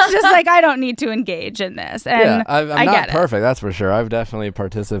 just like, I don't need to engage in this. And yeah, I'm I not get it. perfect, that's for sure. I've definitely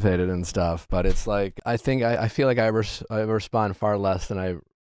participated in stuff, but it's like, I feel like I respond far less than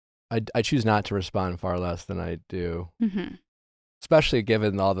I choose not to respond far less than I do, especially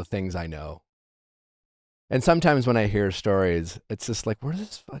given all the things I know. And sometimes when I hear stories, it's just like, where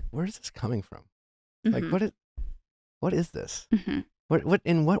is this coming from? Like, what is this? What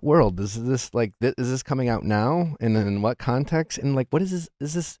in what world is this, like, is this coming out now? And in what context? And like, what is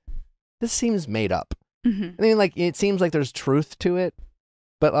this? This seems made up. I mean, like, it seems like there's truth to it,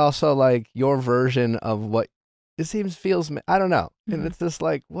 but also like your version of what it feels, I don't know. And it's just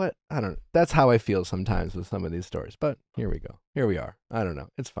like, what? I don't know. That's how I feel sometimes with some of these stories, but here we go. Here we are. I don't know.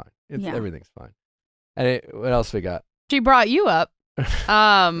 It's fine. Everything's fine. And what else we got? she brought you up.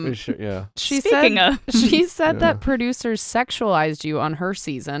 Yeah. She Speaking said, of. she said Yeah. that producers sexualized you on her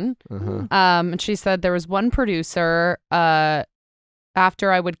season. Uh-huh. And she said there was one producer,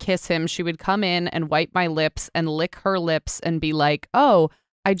 after I would kiss him, she would come in and wipe my lips and lick her lips and be like, oh,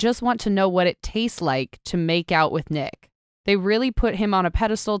 I just want to know what it tastes like to make out with Nick. They really put him on a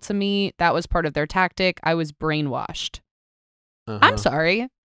pedestal to me. That was part of their tactic. I was brainwashed. I'm sorry.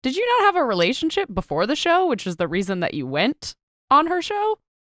 Did you not have a relationship before the show, which is the reason that you went on her show?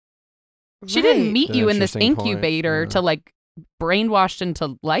 She didn't meet you in this incubator to like brainwashed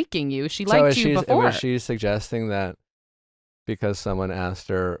into liking you. She liked you before. Was she suggesting that because someone asked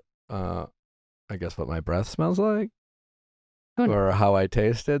her, I guess, what my breath smells like? Or how I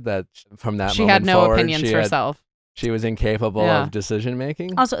tasted, that from that she moment had no forward, opinions herself. She was incapable of decision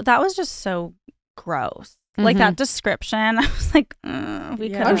making. Also, that was just so gross. Like that description, I was like, we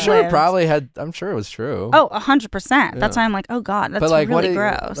could. I'm sure it probably had. I'm sure it was true. Oh, 100%. That's why I'm like, oh God, that's really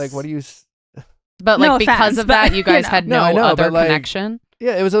gross. Like, what do you? But like, no because offense, of that, you guys had no other connection.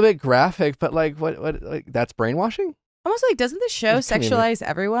 Yeah, it was a bit graphic, but like, what? Like, that's brainwashing. Almost like, doesn't the show sexualize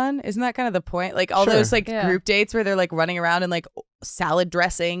everyone? Isn't that kind of the point? Like all those like group dates where they're like running around in like salad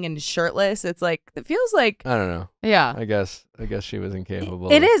dressing and shirtless. It's like, it feels like, I don't know. Yeah. I guess she was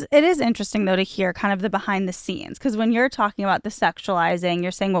incapable. It is interesting though to hear kind of the behind the scenes, because when you're talking about the sexualizing,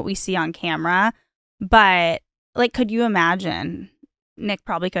 you're saying what we see on camera, but like, could you imagine? Nick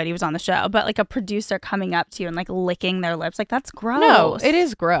probably could. He was on the show, but like a producer coming up to you and like licking their lips, like that's gross. No, it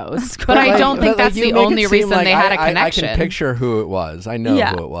is gross. But I don't think that's the only reason they had a connection. I can picture who it was. I know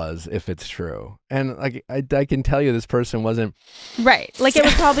who it was if it's true, and like I can tell you this person wasn't right. Like it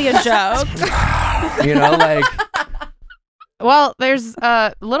was probably a joke. You know, like. Well, there's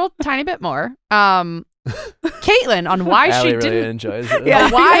a little tiny bit more. Caitlin on why Allie she really didn't enjoys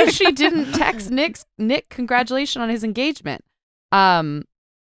it. why she didn't text Nick congratulations on his engagement.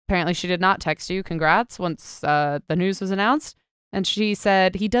 Apparently she did not text you congrats once the news was announced, and she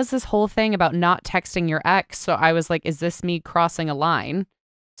said he does this whole thing about not texting your ex. So I was like, is this me crossing a line?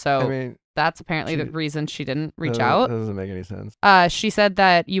 So I mean, that's apparently the reason she didn't reach out. That doesn't make any sense. She said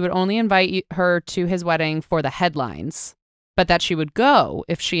that you would only invite her to his wedding for the headlines, but that she would go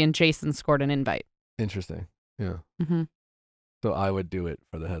if she and Jason scored an invite. Interesting. Yeah. So I would do it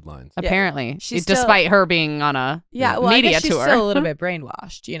for the headlines. Apparently, despite her being on a media I guess she's tour. Still a little bit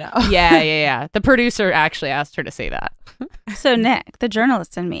brainwashed, you know. Yeah. The producer actually asked her to say that. So Nick, the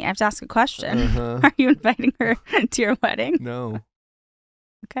journalist in me, I have to ask a question. Are you inviting her to your wedding? No.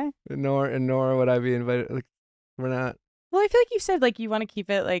 Okay. Nor would I be invited. Like, we're not. Well, I feel like you said like you want to keep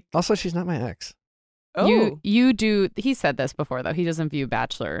it like. Also, she's not my ex. Oh. You do. He said this before though. He doesn't view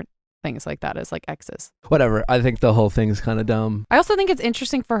Bachelor things like that as like exes. Whatever. I think the whole thing's kind of dumb. I also think it's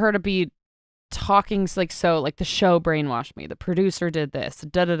interesting for her to be talking like the show brainwashed me. The producer did this.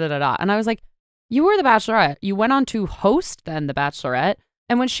 Da da da da da. And I was like, you were the Bachelorette. You went on to host then the Bachelorette.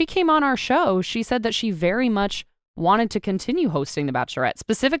 And when she came on our show, she said that she very much wanted to continue hosting the Bachelorette,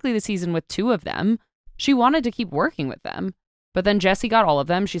 specifically the season with 2 of them. She wanted to keep working with them. But then Jessie got all of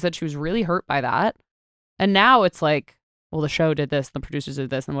them. She said she was really hurt by that. And now it's like, well, the show did this, the producers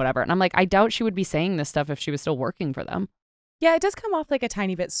did this, and whatever. And I'm like, I doubt she would be saying this stuff if she was still working for them. Yeah, it does come off like a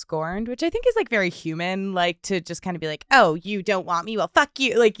tiny bit scorned, which I think is like very human, like to just kind of be like, oh, you don't want me? Well, fuck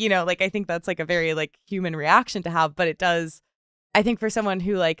you. Like, you know, like I think that's like a very like human reaction to have. But it does, I think for someone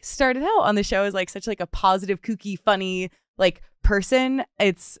who like started out on the show as like such like a positive, kooky, funny like person,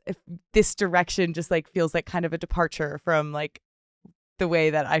 this direction just like feels like kind of a departure from like the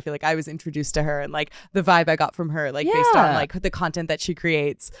way that I feel like I was introduced to her and like the vibe I got from her, like based on like the content that she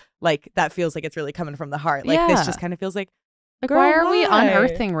creates, like that feels like it's really coming from the heart. Like this just kind of feels like why are we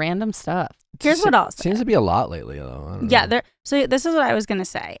unearthing random stuff? Here's what else seems to be a lot lately though. I don't know. So this is what I was gonna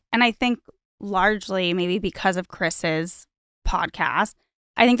say, and I think largely maybe because of Chris's podcast,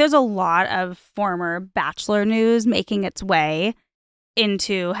 I think there's a lot of former Bachelor news making its way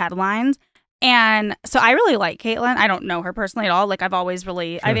into headlines. And so I really like Caitlin. I don't know her personally at all. Like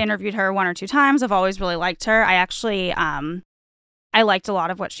I've interviewed her 1 or 2 times. I've always really liked her. I actually, I liked a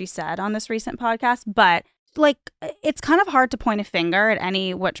lot of what she said on this recent podcast, but like, it's kind of hard to point a finger at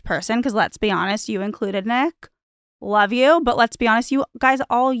any which person. Because let's be honest, you included, Nick, love you. But let's be honest, you guys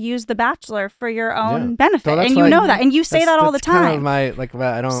all use The Bachelor for your own benefit. And you know that. And you say that all the time. Kind of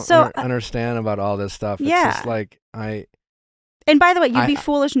I don't understand about all this stuff. It's just like And by the way, you'd be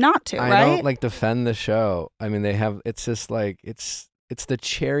foolish not to, right? I don't like defend the show. I mean, it's just like, it's the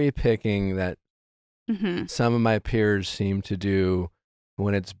cherry picking that some of my peers seem to do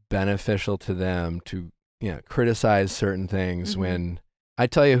when it's beneficial to them to, criticize certain things. When I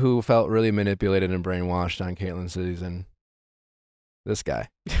tell you who felt really manipulated and brainwashed on Caitlin's season, this guy.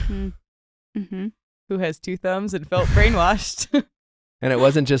 Who has 2 thumbs and felt brainwashed. And it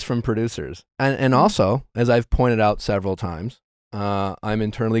wasn't just from producers. And also, as I've pointed out several times, I'm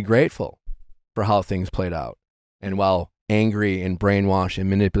internally grateful for how things played out. And while angry and brainwashed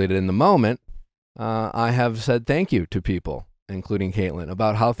and manipulated in the moment, I have said thank you to people, including Caitlin,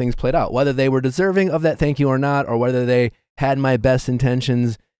 about how things played out, whether they were deserving of that thank you or not, or whether they had my best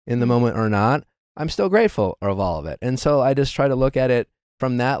intentions in the moment or not. I'm still grateful of all of it. And so I just try to look at it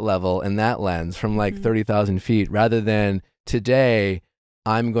from that level and that lens, from like 30,000 feet, rather than today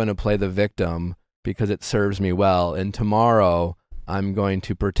I'm going to play the victim because it serves me well, and tomorrow I'm going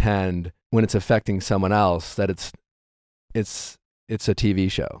to pretend when it's affecting someone else that it's a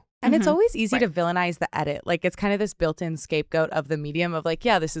TV show. And it's always easy to villainize the edit. Like, it's kind of this built-in scapegoat of the medium of like,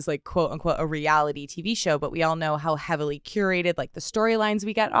 yeah, this is like quote unquote a reality TV show, but we all know how heavily curated like the storylines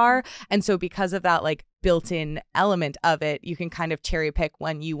we get are. And so because of that like built-in element of it, you can kind of cherry pick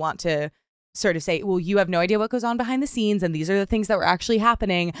when you want to sort of say, well, you have no idea what goes on behind the scenes, and these are the things that were actually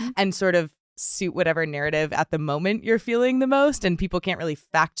happening, and sort of suit whatever narrative at the moment you're feeling the most. And people can't really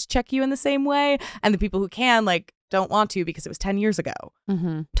fact check you in the same way. And the people who can, like, don't want to because it was 10 years ago.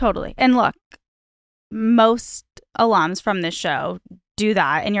 Totally. And look, most alums from this show do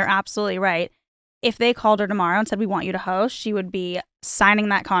that. And you're absolutely right. If they called her tomorrow and said, we want you to host, she would be signing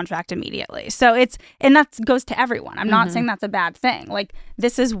that contract immediately. So and that goes to everyone. I'm not saying that's a bad thing. Like,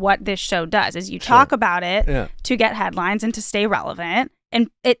 this is what this show does, is you talk about it to get headlines and to stay relevant. And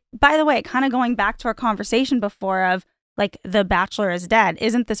it, by the way, kind of going back to our conversation before of like, The Bachelor is dead.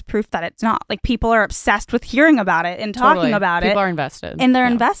 Isn't this proof that it's not? Like, people are obsessed with hearing about it and talking about it. People are invested. And they're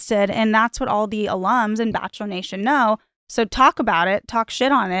invested. And that's what all the alums in Bachelor Nation know. So talk about it, talk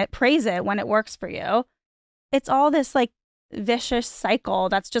shit on it, praise it when it works for you. It's all this like vicious cycle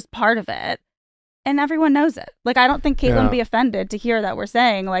that's just part of it. And everyone knows it. Like, I don't think Caitlin would be offended to hear that we're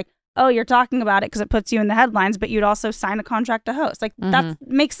saying like, oh, you're talking about it because it puts you in the headlines, but you'd also sign a contract to host. Like, that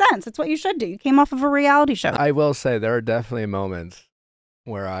makes sense. It's what you should do. You came off of a reality show. I will say there are definitely moments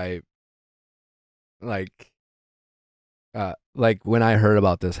where I like when I heard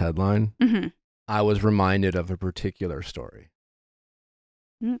about this headline, I was reminded of a particular story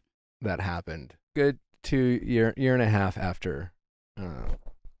that happened good 2 year and a half after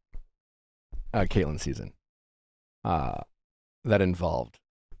Caitlin's season that involved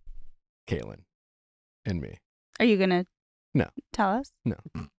Caitlin and me. Are you gonna tell us? No,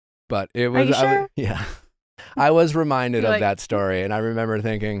 but it was. Are you sure? Yeah, I was reminded of that story, and I remember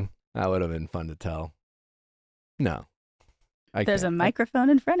thinking that would have been fun to tell. No, there's a microphone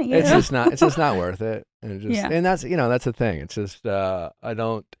in front of you. It's just not. It's just not worth it. And and that's that's the thing. It's just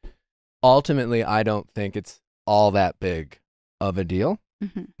ultimately I don't think it's all that big of a deal,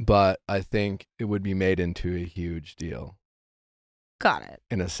 but I think it would be made into a huge deal. Got it.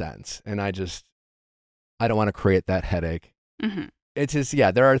 In a sense. And I don't want to create that headache. It's just,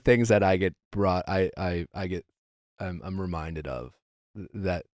 there are things that I get I'm reminded of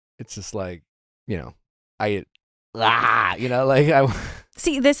that. It's just like, I get,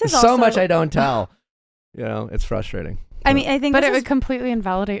 see, this is so also much I don't tell, it's frustrating. I mean, I think, but it would completely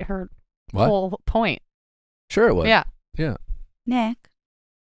invalidate her whole point. Sure it would. Yeah. Nick.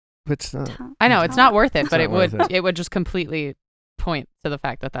 It's not. I know it's not worth it, but it would just completely point to the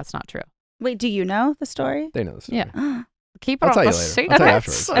fact that that's not true. Wait, do you know the story? They know the story. Yeah. Keep it on the secret. I'll tell you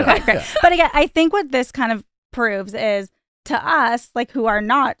afterwards. Okay, great. Yeah. But again, I think what this kind of proves is, to us, like, who are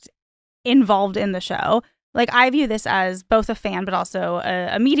not involved in the show, like, I view this as both a fan but also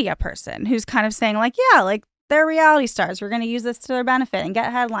a media person who's kind of saying like, yeah, like, they're reality stars. We're going to use this to their benefit and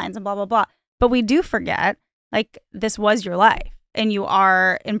get headlines and blah, blah, blah. But we do forget, like, this was your life. And you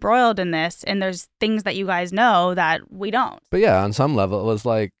are embroiled in this, and there's things that you guys know that we don't. But yeah, on some level, it was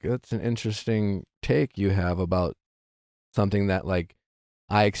like, it's an interesting take you have about something that, like,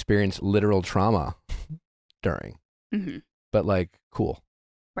 I experienced literal trauma during. But, like, cool.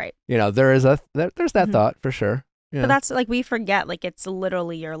 Right. There's that thought for sure. But that's, like, we forget, like, it's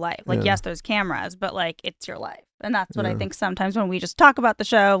literally your life. Like, yes, there's cameras, but, like, it's your life. And that's what I think sometimes when we just talk about the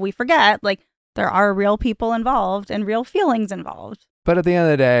show, we forget, like, there are real people involved and real feelings involved. But at the end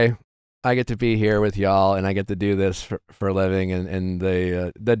of the day, I get to be here with y'all, and I get to do this for a living. And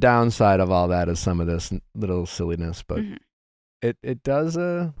the downside of all that is some of this little silliness. But it does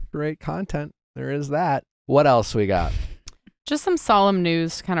great content. There is that. What else we got? Just some solemn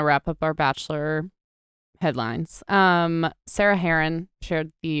news to kind of wrap up our Bachelor headlines. Sarah Heron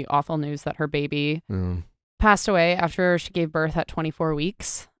shared the awful news that her baby passed away after she gave birth at 24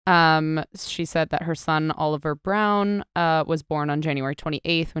 weeks. She said that her son, Oliver Brown, was born on January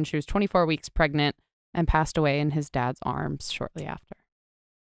 28th when she was 24 weeks pregnant and passed away in his dad's arms shortly after.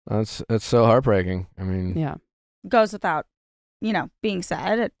 That's so heartbreaking. I mean, goes without, being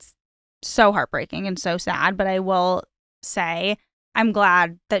said. It's so heartbreaking and so sad, but I will say I'm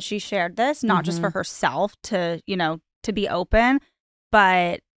glad that she shared this, not just for herself to be open,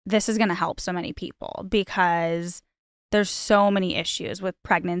 but this is going to help so many people because there's so many issues with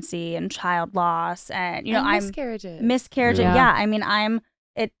pregnancy and child loss and, you know, miscarriages. Yeah. I mean,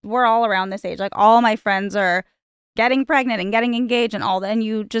 we're all around this age. Like all my friends are getting pregnant and getting engaged and all that.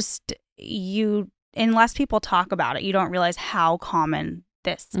 And unless people talk about it, you don't realize how common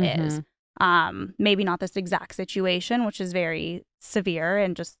this is. Maybe not this exact situation, which is very severe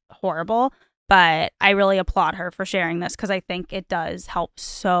and just horrible. But I really applaud her for sharing this because I think it does help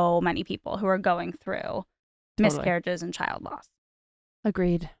so many people who are going through miscarriages and child loss.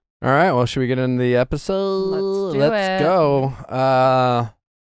 Agreed. All right. Well, should we get into the episode? Let's go.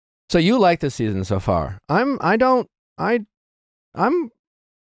 So you like this season so far? I'm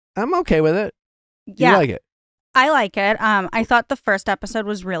okay with it. Yeah, you like it? I like it. I thought the first episode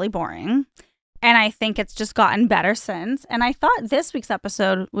was really boring, and I think it's just gotten better since. And I thought this week's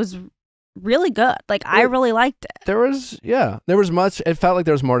episode was really good. Like I really liked it. There was much. It felt like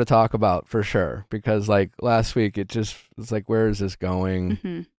there was more to talk about for sure because like last week it just was like, where is this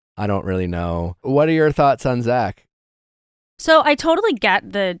going? I don't really know. What are your thoughts on Zach? So I totally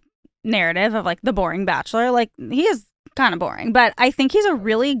get the narrative of like the boring bachelor. Like he is kind of boring, but I think he's a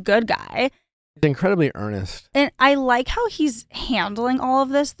really good guy. He's incredibly earnest. And I like how he's handling all of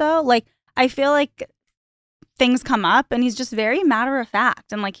this though. Like I feel like things come up and he's just very matter of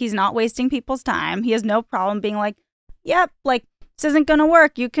fact and like he's not wasting people's time. He has no problem being like, yep, like this isn't going to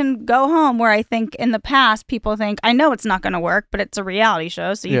work. You can go home. Where I think in the past people think, I know it's not going to work, but it's a reality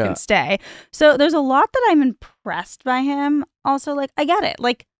show, so you can stay. So there's a lot that I'm impressed by him. Also, like, I get it.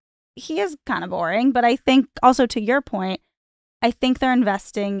 Like, he is kind of boring, but I think also to your point, I think they're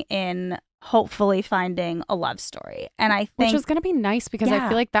investing in hopefully finding a love story. And I think which is going to be nice because I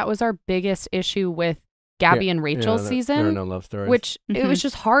feel like that was our biggest issue with Gabby and Rachel's season. There were no love stories. Which it was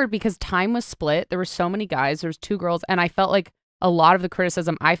just hard because time was split. There were so many guys. There was 2 girls. And I felt like a lot of the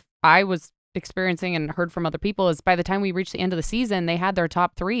criticism I was experiencing and heard from other people is by the time we reached the end of the season, they had their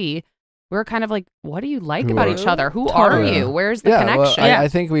top 3. We were kind of like, what do you like about each other? Who are you? Where's the connection? Well, I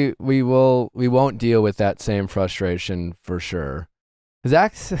think we won't deal with that same frustration for sure.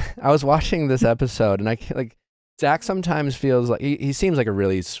 I was watching this episode and Zach sometimes feels like he seems like a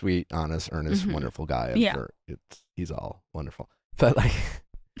really sweet, honest, earnest, wonderful guy. I'm sure he's all wonderful. But like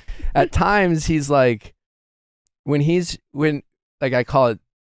at times he's like when I call it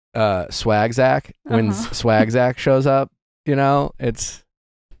swag Zach, when swag Zach shows up, you know, it's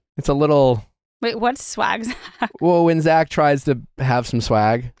a little. Wait, what's swag Zach? Well, when Zach tries to have some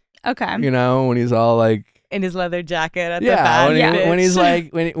swag. Okay. You know, when he's all like in his leather jacket at the back. When he's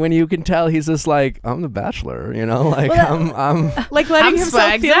like, when you can tell he's just like, I'm the Bachelor, you know, like I'm like letting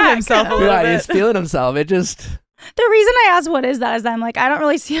himself feel himself a little bit. He's feeling himself. It just. The reason I asked what is that is I'm like, I don't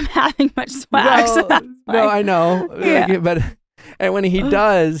really see him having much swag. No, I know. But and when he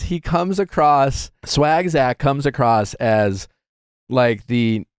does, he comes across, swag Zach comes across as like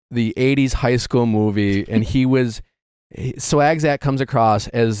the 80s high school movie, and swag Zach comes across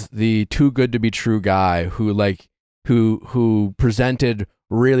as the too good to be true guy who presented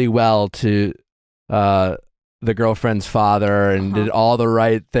really well to the girlfriend's father and did all the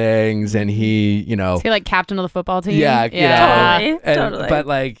right things, and he, you know, is he like captain of the football team? Yeah. Totally. But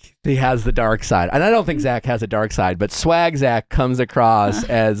like he has the dark side, and I don't think Zach has a dark side, but swag Zach comes across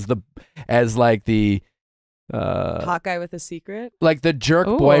as the hot guy with a secret, like the jerk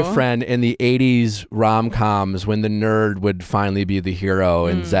boyfriend in the 80s rom-coms when the nerd would finally be the hero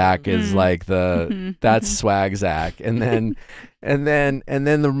and Zach is like that's swag Zach. And then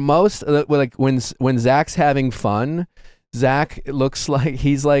the most like when Zach's having fun, Zach looks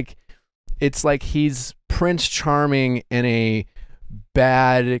like it's like he's Prince Charming in a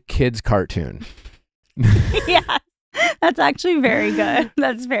bad kids cartoon. Yeah. That's actually very good.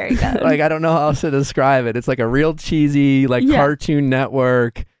 That's very good. Like, I don't know how else to describe it. It's like a real cheesy, like Cartoon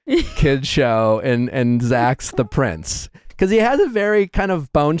Network kid show, and Zach's the prince. Because he has a very kind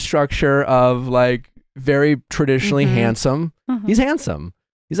of bone structure of like very traditionally handsome. He's handsome.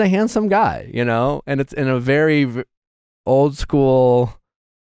 He's a handsome guy, you know? And it's in a very old school,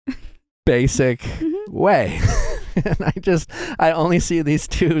 basic way. And I only see these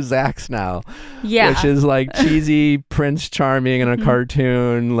 2 Zachs now. Yeah. Which is like cheesy Prince Charming in a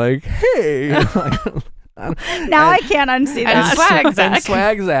cartoon, like, hey. Now I can't unsee that. And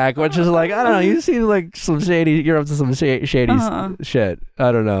swag Zach, which is like, I don't know, you seem like some shady, you're up to some shady shit.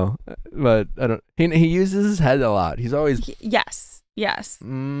 I don't know. But I don't, he uses his head a lot. He's always. Yes. I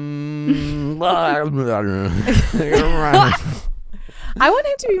want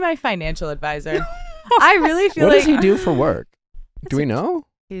him to be my financial advisor. I really feel what does he do for work? Do we know?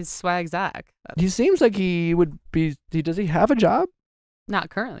 He's swag Zach. He seems like he would be. Does he have a job? Not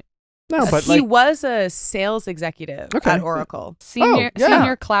currently. No, but he was a sales executive at Oracle. Senior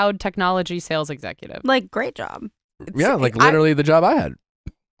cloud technology sales executive. Like, great job. Yeah, like literally the job I had,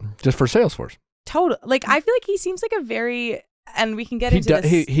 just for Salesforce. Total. Like, I feel like he seems like a very, and we can get into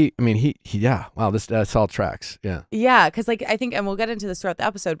this. Yeah. Wow, this all tracks. Yeah. Yeah, because like I think, and we'll get into this throughout the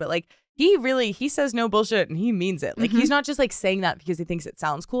episode, but like he says no bullshit and he means it. Like he's not just like saying that because he thinks it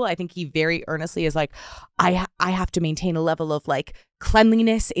sounds cool. I think he very earnestly is like, I have to maintain a level of like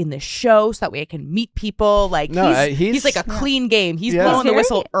cleanliness in the show so that way I can meet people. Like he's like a clean game. He's blowing the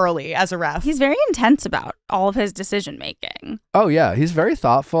whistle early as a ref. He's very intense about all of his decision making. Oh yeah, he's very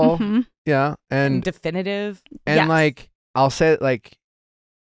thoughtful. Yeah, and definitive. And like I'll say like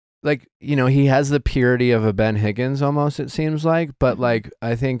you know, he has the purity of a Ben Higgins almost, it seems like, but like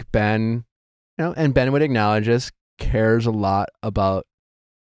I think Ben, you know, and Ben would acknowledge this, cares a lot about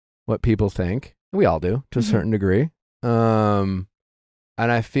what people think. We all do to a certain degree. And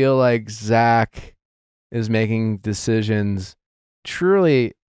I feel like Zach is making decisions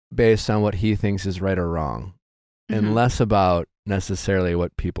truly based on what he thinks is right or wrong, and less about necessarily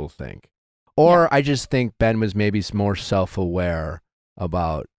what people think. Or I just think Ben was maybe more self-aware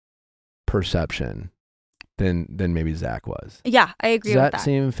about perception than maybe Zach was. Yeah, I agree with that. Does that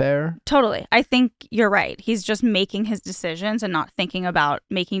seem fair? Totally. I think you're right. He's just making his decisions and not thinking about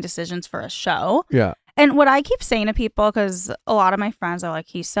making decisions for a show. Yeah. And what I keep saying to people, because a lot of my friends are like,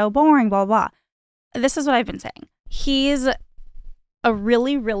 he's so boring, blah, blah. This is what I've been saying. He's a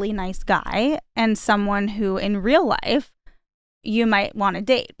really, really nice guy and someone who in real life you might want to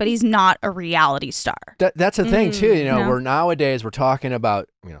date, but he's not a reality star. That's the thing too. You know, we're talking about,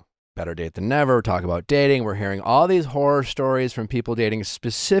 you know, better date than never. We're talking about dating. We're hearing all these horror stories from people dating,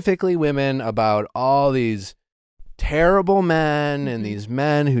 specifically women, about all these terrible men and these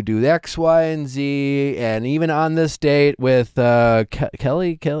men who do X, Y, and Z. And even on this date with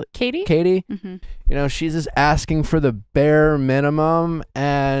Kaity, you know, she's just asking for the bare minimum.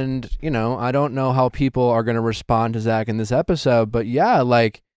 And, you know, I don't know how people are going to respond to Zach in this episode, but yeah,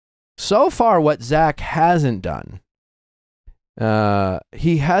 like so far what Zach hasn't done,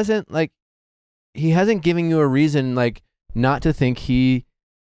 he hasn't given you a reason like not to think he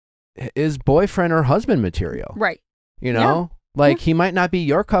is boyfriend or husband material. Right. You know, like he might not be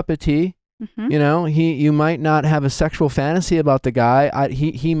your cup of tea. You know, you might not have a sexual fantasy about the guy.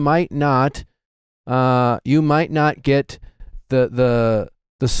 He might not, you might not get the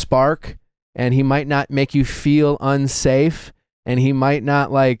spark, and he might not make you feel unsafe, and he might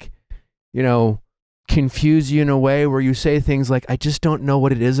not, like, you know, confuse you in a way where you say things like, I just don't know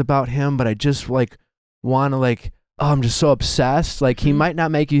what it is about him, but I just like want to, like, oh, I'm just so obsessed. Like he might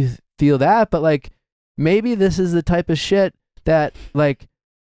not make you feel that, but like maybe this is the type of shit that like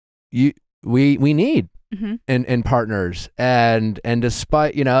we need in partners, and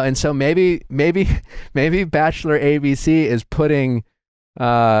despite, you know, and so maybe Bachelor ABC is putting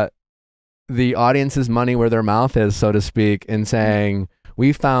the audience's money where their mouth is, so to speak, and saying,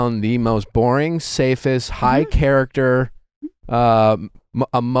 we found the most boring, safest, high character,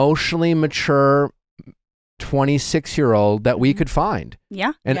 emotionally mature 26-year-old that we could find.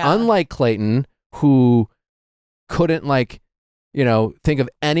 Yeah. And unlike Clayton, who couldn't, like, you know, think of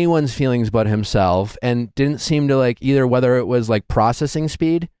anyone's feelings but himself, and didn't seem to, like, either whether it was like processing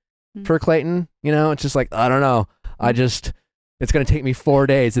speed for Clayton, you know, it's just like, I don't know. It's going to take me 4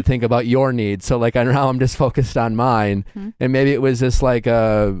 days to think about your needs. So like, I know I'm just focused on mine. And maybe it was just like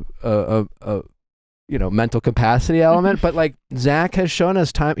a you know, mental capacity element, but like Zach has shown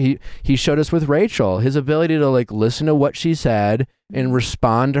us time. He showed us with Rachel, his ability to like listen to what she said and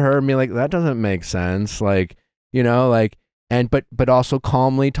respond to her and be like, that doesn't make sense. Like, you know, like, and, but also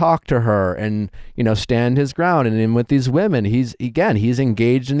calmly talk to her and, you know, stand his ground. And then with these women, he's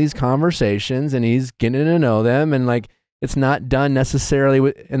engaged in these conversations and he's getting to know them. And like, it's not done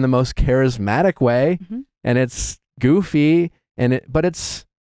necessarily in the most charismatic way, and it's goofy, but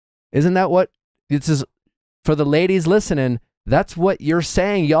isn't that what it's is for the ladies listening? That's what you're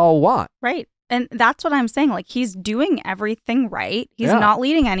saying y'all want, right? And that's what I'm saying. Like, he's doing everything right. He's not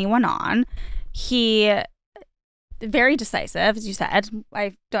leading anyone on. He very decisive, as you said.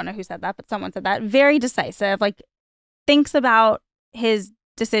 I don't know who said that, but someone said that. Very decisive. Like, thinks about his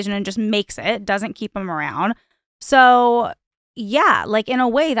decision and just makes it. Doesn't keep him around. So, yeah, like in a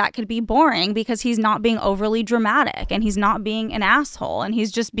way that could be boring because he's not being overly dramatic and he's not being an asshole and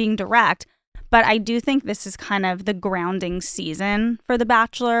he's just being direct. But I do think this is kind of the grounding season for The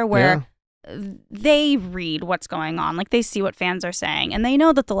Bachelor where they read what's going on. Like, they see what fans are saying and they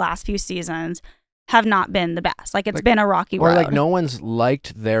know that the last few seasons have not been the best. Like, it's been a rocky road. Or like no one's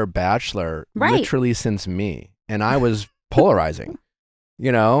liked their Bachelor literally since me. And I was polarizing.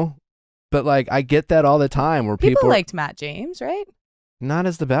 you know, but like I get that all the time where people liked Matt James, right? Not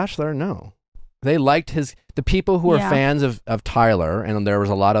as the Bachelor, no. They liked the people who are fans of Tyler, and there was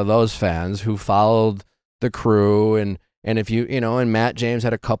a lot of those fans who followed the crew, and if and Matt James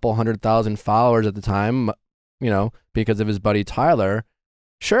had a couple 100,000 followers at the time, you know, because of his buddy Tyler.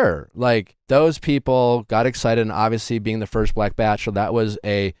 Sure, like those people got excited, and obviously being the first Black Bachelor, that was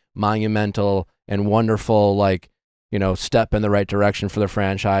a monumental and wonderful, like, you know, step in the right direction for the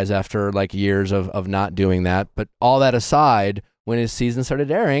franchise after like years of not doing that. But all that aside, when his season started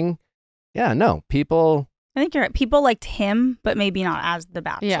airing, people. I think you're right. People liked him, but maybe not as the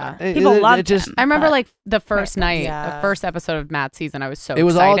Bachelor. Yeah, people loved him. I remember like the first night, the first episode of Matt's season, I was so excited. It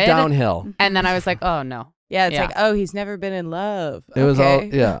was all downhill, and then I was like, oh no. Yeah, it's like, oh, he's never been in love. It was all,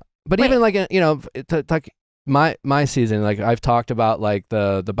 But even like, you know, like my season, like I've talked about like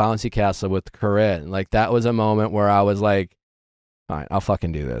the bouncy castle with Corinne. Like that was a moment where I was like, all right, I'll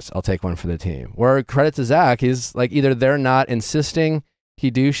fucking do this. I'll take one for the team. Where credit to Zach, he's like either they're not insisting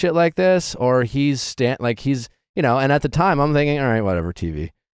he do shit like this, or he's you know, and at the time I'm thinking, all right, whatever,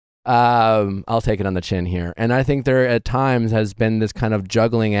 TV. I'll take it on the chin here. And I think there at times has been this kind of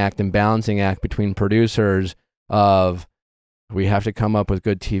juggling act and balancing act between producers of, we have to come up with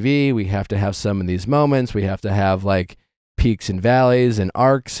good TV, we have to have some of these moments, we have to have like peaks and valleys and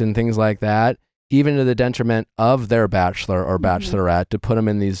arcs and things like that, even to the detriment of their Bachelor or Bachelorette, to put them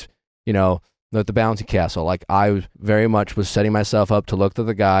in these, you know, the bouncy castle. Like I very much was setting myself up to look to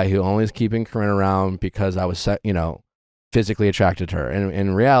the guy who only is keeping Corinne around because I was you know, physically attracted to her. And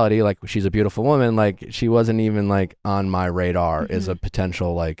in reality, like she's a beautiful woman, like she wasn't even like on my radar as a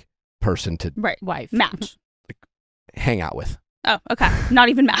potential like person to wife match, hang out with. Oh, okay. Not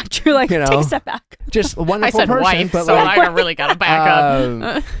even match. You're like, you know, take a step back. Just a wonderful I said person, wife, but so like, I really got to back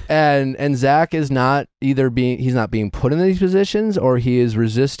up. And Zach is not he's not being put in these positions, or he is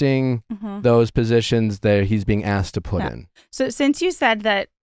resisting those positions that he's being asked to put in. So since you said that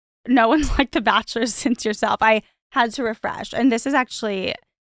no one's like the Bachelor since yourself, I had to refresh. And this is actually,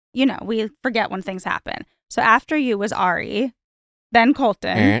 you know, we forget when things happen. So after you was Ari, then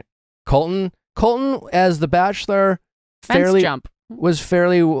Colton. Colton as the Bachelor was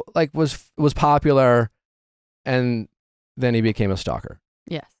popular, and then he became a stalker.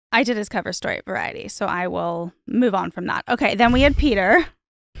 Yes. I did his cover story at Variety, so I will move on from that. Okay, then we had Peter.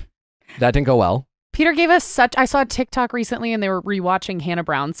 That didn't go well. Peter gave us I saw a TikTok recently and they were rewatching Hannah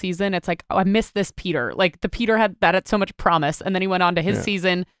Brown's season. It's like, oh, I missed this Peter. Like the Peter had so much promise, and then he went on to his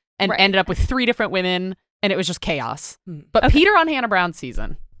season and ended up with 3 different women, and it was just chaos. But Peter on Hannah Brown's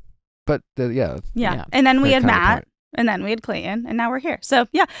season. But and then we had Matt, and then we had Clayton, and now we're here. So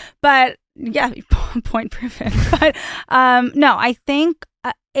point proven. But no, I think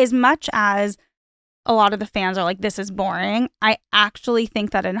as much as a lot of the fans are like, this is boring, I actually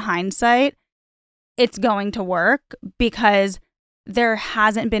think that in hindsight, it's going to work because there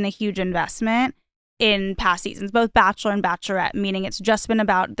hasn't been a huge investment in past seasons, both Bachelor and Bachelorette, meaning it's just been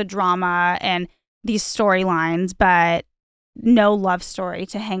about the drama and these storylines, but no love story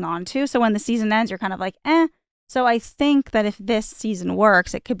to hang on to. So when the season ends, you're kind of like, eh. So I think that if this season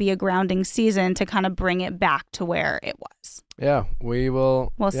works, it could be a grounding season to kind of bring it back to where it was. Yeah, we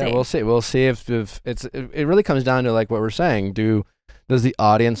will. We'll see. We'll see if it really comes down to like what we're saying. Does the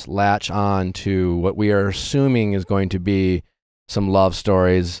audience latch on to what we are assuming is going to be some love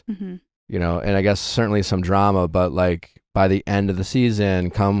stories, you know, and I guess certainly some drama, but like by the end of the season,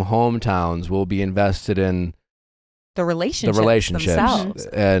 come hometowns, we'll be invested in the relationships themselves.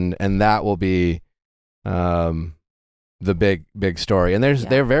 and that will be the big story. And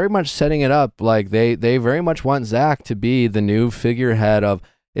they're very much setting it up like they very much want Zach to be the new figurehead of,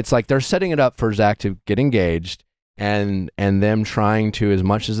 it's like they're setting it up for Zach to get engaged and them trying to, as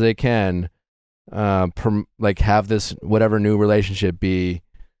much as they can, like have this whatever new relationship be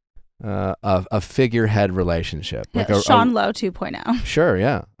a figurehead relationship, like Sean Lowe 2.0. Sure,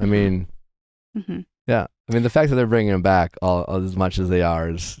 yeah. I mean, yeah. I mean, the fact that they're bringing him back all as much as they are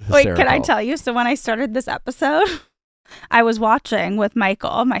is hysterical. Wait, can I tell you? So when I started this episode, I was watching with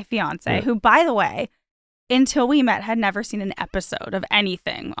Michael, my fiance, who, by the way, until we met, had never seen an episode of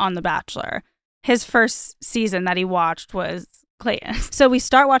anything on The Bachelor. His first season that he watched was Clayton. So we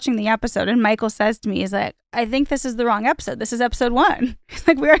start watching the episode, and Michael says to me, he's like, I think this is the wrong episode. This is episode 1. He's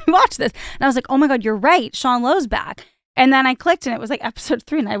like, we already watched this. And I was like, oh my God, you're right. Sean Lowe's back. And then I clicked, and it was like episode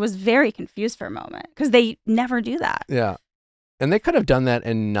 3, and I was very confused for a moment because they never do that. Yeah. And they could have done that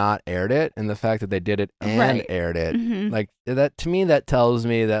and not aired it. And the fact that they did it and aired it, like that, to me, that tells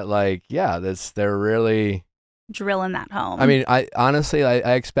me that like, they're really drilling that home. I mean, I honestly,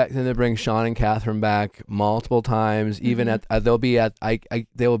 I expect them to bring Sean and Catherine back multiple times. Even at they'll be at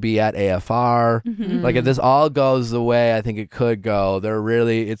AFR. Like if this all goes the way I think it could go,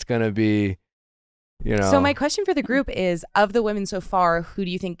 it's gonna be, you know. So my question for the group is: of the women so far, who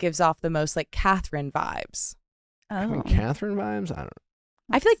do you think gives off the most like Catherine vibes? I mean, Catherine vibes. I don't.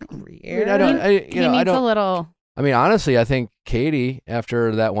 I feel like Greer. I mean, He needs a little. I mean, honestly, I think Kaity,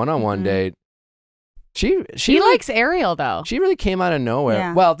 after that one-on-one date, she really, likes Ariel though. She really came out of nowhere.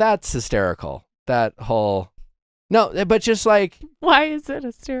 Yeah. Well, that's hysterical. That whole but just like, why is it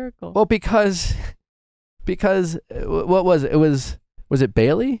hysterical? well, because what was it? Was it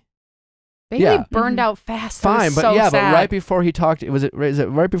Bailey? Bailey burned out fast. Fine, but so but sad. right before he talked, is it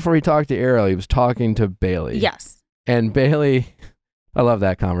right before he talked to Ariel, he was talking to Bailey. Yes. And Bailey, I love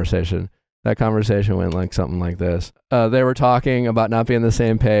that conversation. That conversation went like something like this. They were talking about not being on the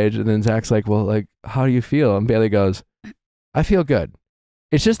same page, and then Zach's like, well, like, how do you feel? And Bailey goes, I feel good.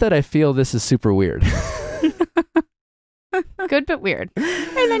 It's just that I feel this is super weird. Good but weird. And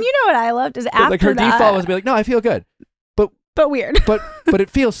then you know what I loved is after like her that, default was to be like, no, I feel good. but weird. But it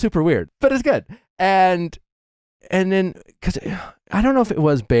feels super weird. But it's good. And then, because I don't know if it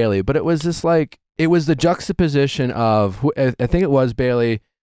was Bailey, but it was just like, it was the juxtaposition of, I think it was Bailey,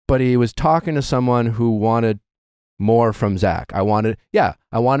 but he was talking to someone who wanted more from Zach. I wanted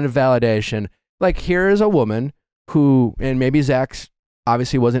validation. Like, here is a woman who, and maybe Zach's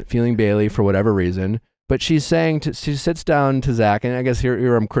obviously wasn't feeling Bailey for whatever reason, but she sits down to Zach, and I guess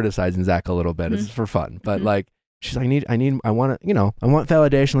here I'm criticizing Zach a little bit. It's for fun, but like, she's like, I want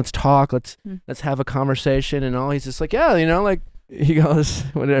validation. Let's talk. Let's have a conversation. And all he's just like, yeah, like he goes,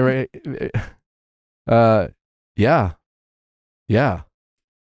 whatever. Yeah.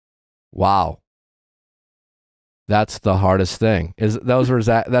 Wow. That's the hardest thing.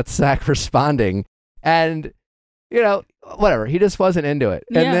 That's Zach responding. And, whatever. He just wasn't into it.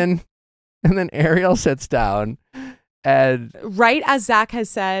 Yeah. And then Ariel sits down and right as Zach has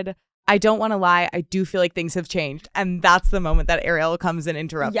said, I don't want to lie, I do feel like things have changed. And that's the moment that Ariel comes and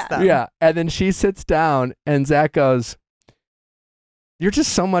interrupts them. Yeah. And then she sits down and Zach goes, you're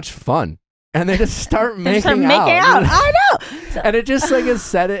just so much fun. And they just start making out. I know. And it just like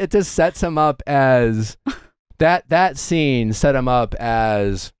it just sets him up as that scene set him up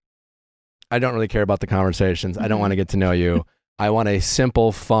as, I don't really care about the conversations. I don't want to get to know you. I want a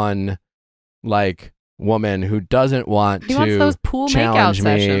simple, fun, like, woman who doesn't want wants those pool challenge makeout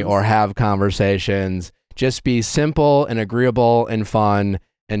me sessions. or have conversations. Just be simple and agreeable and fun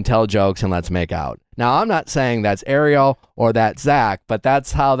and tell jokes and let's make out. Now, I'm not saying that's Ariel or that's Zach, but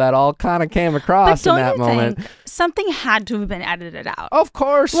that's how that all kind of came across in that moment. Something had to have been edited out. Of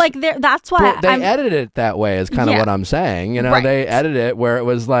course. Like, that's why they edited it that way is kind of what I'm saying. Right. They edited it where it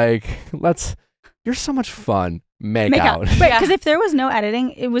was like, you're so much fun. Make out. Right, because if there was no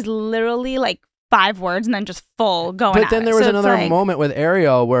editing, it was literally like 5 words and then just full going. But then there was another moment with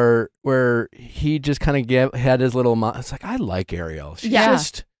Ariel where he just kind of had his little. It's like, I like Ariel. She's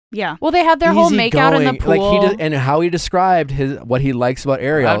just Well, they had their whole makeout in the pool. Like and how he described what he likes about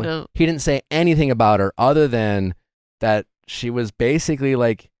Ariel. He didn't say anything about her other than that she was basically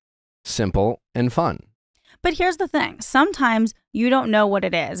like simple and fun. But here's the thing: sometimes you don't know what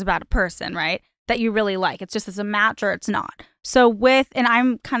it is about a person, right? That you really like. It's just as a match or it's not. So and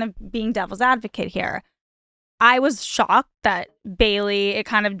I'm kind of being devil's advocate here. I was shocked that Bailey, it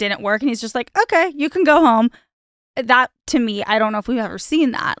kind of didn't work. And he's just like, okay, you can go home. That, to me, I don't know if we've ever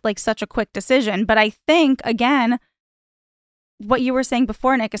seen that, like such a quick decision. But I think, again, what you were saying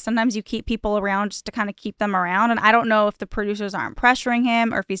before, Nick, is sometimes you keep people around just to kind of keep them around. And I don't know if the producers aren't pressuring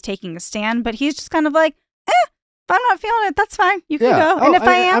him or if he's taking a stand, but he's just kind of like, if I'm not feeling it, that's fine. You can go. And if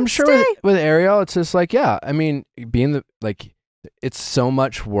I am, I'm sure stay. with Ariel, it's just like, yeah, I mean, it's so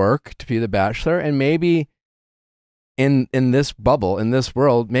much work to be the Bachelor, and maybe in this bubble, in this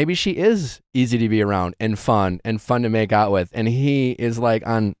world, maybe she is easy to be around and fun to make out with. And he is like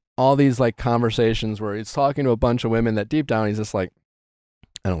on all these like conversations where he's talking to a bunch of women that deep down he's just like,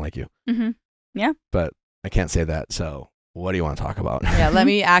 I don't like you. Mm-hmm. Yeah. But I can't say that, so what do you want to talk about? Yeah, let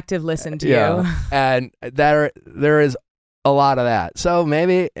me active listen to you. And there is a lot of that. So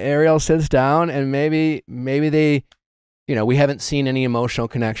maybe Ariel sits down and maybe they, we haven't seen any emotional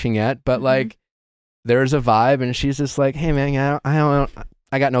connection yet, but like there's a vibe and she's just like, hey man,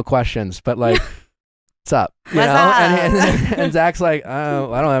 I got no questions, but like, what's up? And Zach's like, I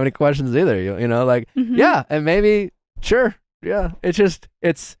don't have any questions either. Yeah. And maybe, sure. Yeah.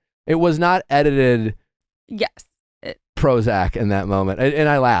 It was not edited. Yes. Prozac in that moment, and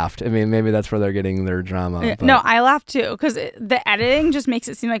I laughed. I mean, maybe that's where they're getting their drama. But. No, I laughed too because the editing just makes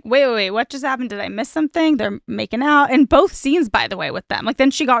it seem like, wait, what just happened? Did I miss something? They're making out in both scenes, by the way, with them. Like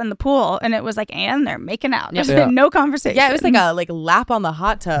then she got in the pool, and it was like, and they're making out. There's been no conversation. Yeah, it was like a lap on the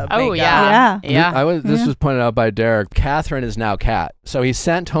hot tub. Oh yeah. This was pointed out by Derek. Catherine is now Kat, so he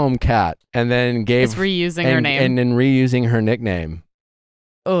sent home Kat, and then It's reusing her name, and then reusing her nickname.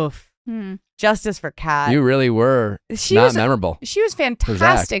 Oof. Justice for Kat. You really were memorable. She was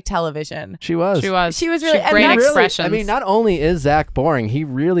fantastic television. She was really great expressions. I mean, not only is Zach boring, he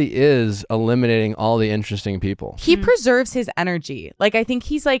really is eliminating all the interesting people. He preserves his energy. Like, I think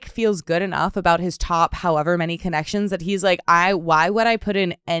he's like feels good enough about his top however many connections that he's like, why would I put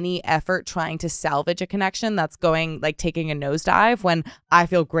in any effort trying to salvage a connection that's going like taking a nosedive when I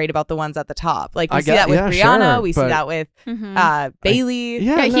feel great about the ones at the top? Like we see that with Brianna, we see that with Bailey.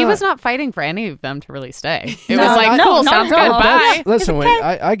 He was not fighting for any of them to really stay. It was like, cool, sounds good, bye. Listen,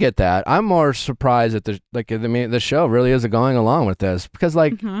 I get that. I'm more surprised at the show really is going along with this because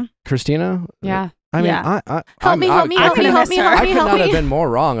Christina. Yeah. I mean, help me. I could not have been more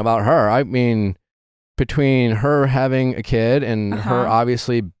wrong about her. I mean, between her having a kid and her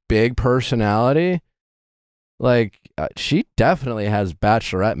obviously big personality, like she definitely has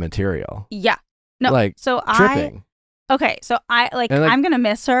Bachelorette material. Yeah. No. Like tripping. Okay, so I'm gonna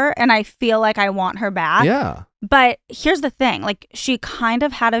miss her, and I feel like I want her back. Yeah. But here's the thing: like, she kind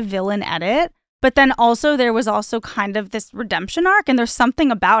of had a villain edit, but then also there was also kind of this redemption arc, and there's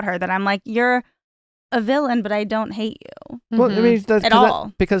something about her that I'm like, you're a villain, but I don't hate you. Well, I mean, at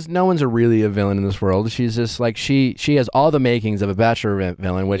all, because no one's really a villain in this world. She's just like she has all the makings of a Bachelor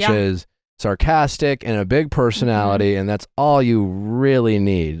villain, which is sarcastic and a big personality, and that's all you really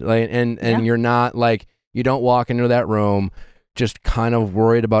need. Like, and you're not like. You don't walk into that room just kind of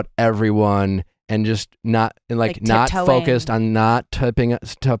worried about everyone and just not focused on not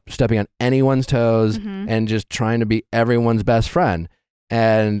stepping on anyone's toes and just trying to be everyone's best friend.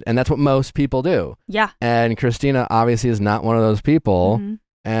 And that's what most people do. Yeah. And Christina obviously is not one of those people.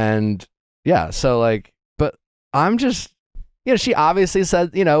 And so like, but I'm just, she obviously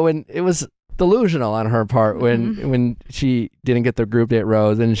said, when it was delusional on her part when she didn't get the group date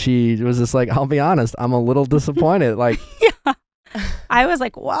rose, and she was just like, I'll be honest, I'm a little disappointed. Like, I was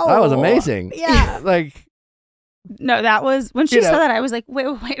like, wow, that was amazing. Yeah. Like, no, that was when she said that, I was like, wait,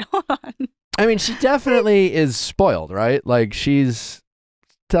 hold on. I mean, she definitely is spoiled, right? Like, she's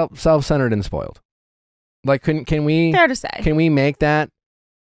self-centered and spoiled. Like, can we fair to say, can we make that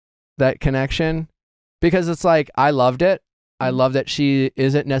connection? Because it's like, I loved it. I love that she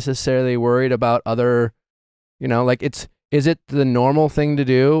isn't necessarily worried about other, like is it the normal thing to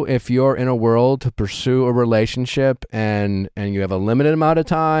do if you're in a world to pursue a relationship and you have a limited amount of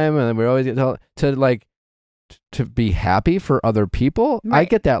time and we always get to be happy for other people? Right. I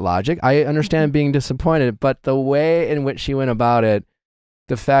get that logic. I understand being disappointed, but the way in which she went about it,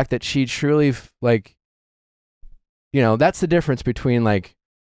 the fact that she truly that's the difference between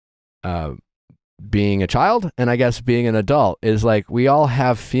being a child and I guess being an adult is like we all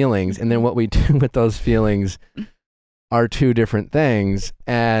have feelings, and then what we do with those feelings are two different things.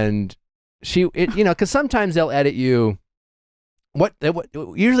 And because sometimes they'll edit you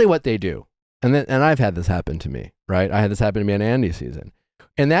usually what they do, and I've had this happen to me, right? I had this happen to me in Andy's season.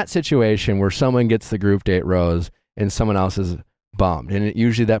 In that situation where someone gets the group date rose and someone else is bummed, and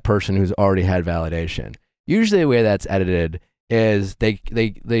usually that person who's already had validation, usually the way that's edited is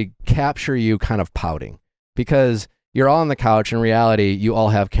they capture you kind of pouting because you're all on the couch. In reality, you all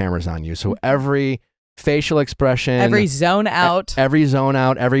have cameras on you. So every facial expression, every zone out,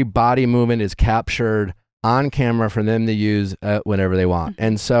 every body movement is captured on camera for them to use whenever they want.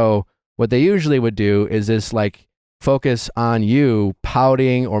 And so what they usually would do is this like focus on you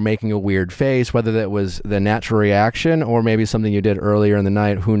pouting or making a weird face, whether that was the natural reaction or maybe something you did earlier in the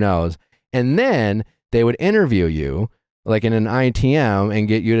night, who knows. And then they would interview you like in an ITM and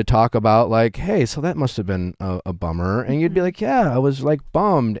get you to talk about like, hey, so that must have been a bummer. And you'd be like, yeah, I was like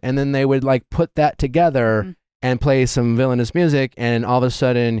bummed. And then they would like put that together and play some villainous music. And all of a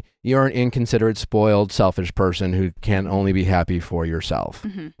sudden you're an inconsiderate, spoiled, selfish person who can only be happy for yourself.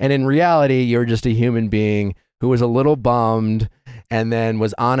 And in reality, you're just a human being who was a little bummed and then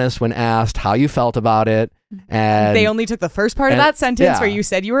was honest when asked how you felt about it. And they only took the first part of that sentence where you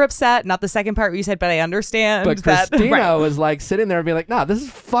said you were upset, not the second part where you said, but I understand. But Christina was like sitting there and being like, nah, this is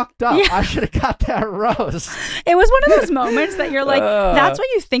fucked up. I should have got that rose. It was one of those moments that you're like, that's what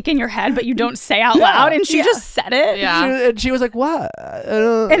you think in your head, but you don't say out loud. And she just said it. Yeah. And she was like, what?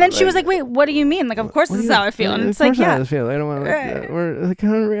 And then she was like, wait, what do you mean? Like, of course this is how I feel. And it's like, I feel. I don't want to, we're like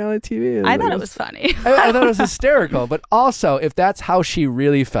on reality TV. I thought it was funny. I thought it was hysterical. But also, if that's how she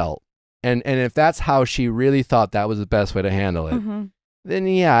really felt, and if that's how she really thought that was the best way to handle it, then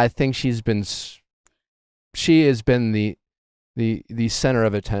yeah, I think she has been the center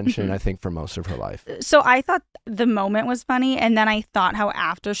of attention, I think, for most of her life. So I thought the moment was funny, and then I thought how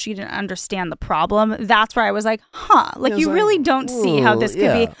after she didn't understand the problem, that's where I was like, like you really don't see how this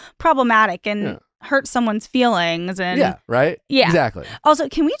could be problematic and hurt someone's feelings. And Yeah, exactly. Also,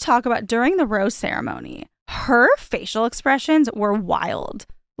 can we talk about during the rose ceremony, her facial expressions were wild.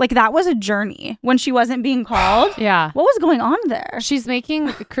 Like, that was a journey when she wasn't being called. Yeah. What was going on there? She's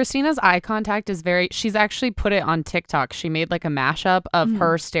making, Christina's eye contact is she's actually put it on TikTok. She made like a mashup of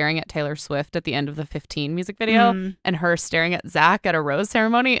her staring at Taylor Swift at the end of the 15 music video and her staring at Zach at a rose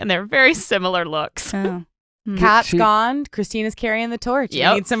ceremony. And they're very similar looks. Kat's gone. Christina's carrying the torch.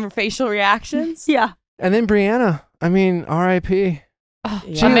 You need some facial reactions. Yeah. And then Brianna, I mean, R.I.P.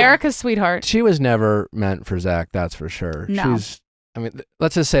 America's sweetheart. She was never meant for Zach, that's for sure. No. I mean,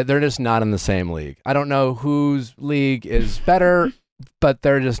 let's just say they're just not in the same league. I don't know whose league is better, but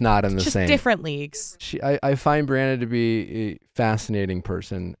they're just not in the same. Just different leagues. I find Brianna to be a fascinating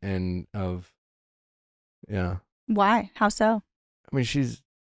person Why? How so? I mean, she's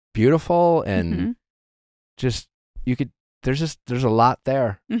beautiful and there's a lot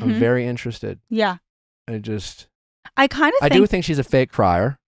there. I'm very interested. Yeah. I I do think she's a fake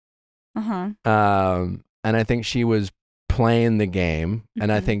crier. Uh-huh. And I think she was playing the game,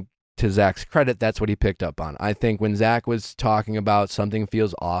 and I think to Zach's credit, that's what he picked up on. I think when Zach was talking about something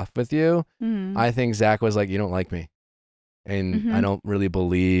feels off with you, I think Zach was like, you don't like me, and I don't really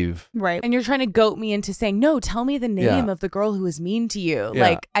believe. Right. And you're trying to goat me into saying, no, tell me the name of the girl who was mean to you. Yeah.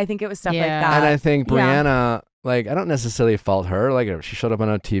 Like, I think it was stuff like that. And I think Brianna, like, I don't necessarily fault her. Like, she showed up on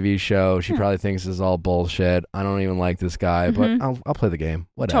a TV show. She probably thinks this is all bullshit. I don't even like this guy, but I'll play the game.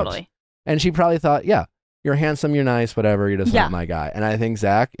 Whatever. Totally. And she probably thought, you're handsome, you're nice, whatever. You're just not my guy. And I think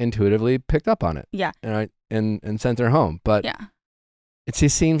Zach intuitively picked up on it. Yeah. And sent her home. But it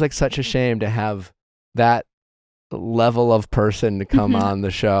just seems like such a shame to have that level of person to come on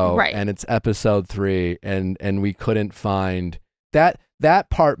the show. Right. And it's episode 3, and we couldn't find that. That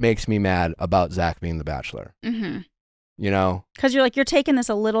part makes me mad about Zach being the Bachelor. You know? Because you're like, you're taking this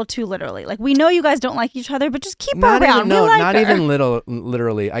a little too literally. Like, we know you guys don't like each other, but just keep her around. Not even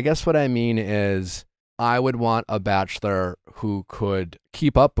literally. I guess what I mean is, I would want a Bachelor who could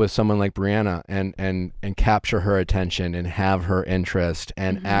keep up with someone like Brianna and capture her attention and have her interest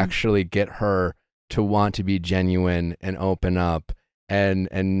and actually get her to want to be genuine and open up and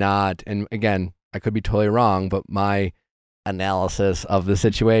not. And again, I could be totally wrong, but my analysis of the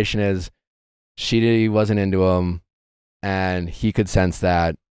situation is she wasn't into him, and he could sense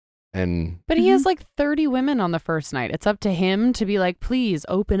that. But he has like 30 women on the first night. It's up to him to be like, please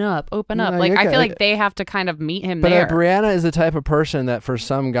open up. No, like, I feel like they have to kind of meet him there. But Brianna is the type of person that for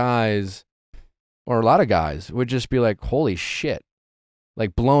some guys, or a lot of guys, would just be like, holy shit,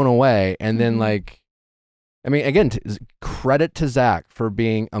 like blown away. And then like, I mean, again, credit to Zach for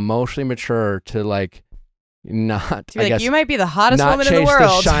being emotionally mature to like, not to be like, you might be the hottest woman in the world.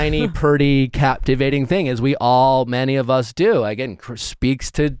 Not chase the shiny, pretty, captivating thing, as many of us do. Again,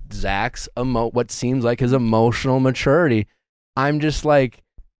 speaks to Zach's what seems like his emotional maturity. I'm just like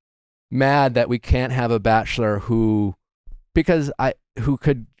mad that we can't have a Bachelor who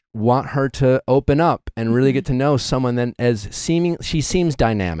could want her to open up and really get to know someone that she seems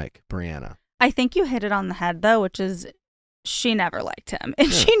dynamic, Brianna. I think you hit it on the head though, which is, she never liked him,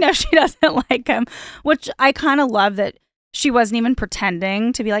 and she knows she doesn't like him, which I kind of love that she wasn't even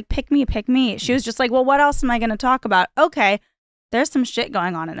pretending to be like, pick me. She was just like, well, what else am I going to talk about? Okay, there's some shit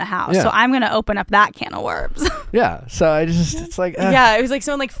going on in the house, so I'm going to open up that can of worms. So it's like, it was like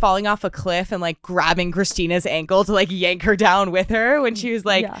someone like falling off a cliff and like grabbing Christina's ankle to like yank her down with her when she was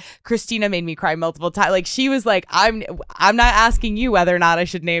like, Christina made me cry multiple times. Like, she was like, I'm not asking you whether or not I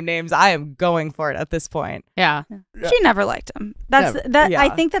should name names. I am going for it at this point. She never liked him. I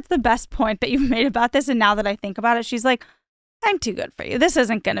think that's the best point that you've made about this. And now that I think about it, she's like, I'm too good for you. This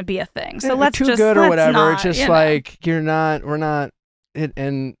isn't going to be a thing. So let's too just good or whatever. Not, it's just like we're not.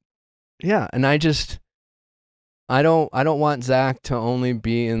 And I don't want Zach to only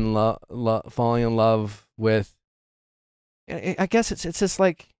be in falling in love with. I guess it's just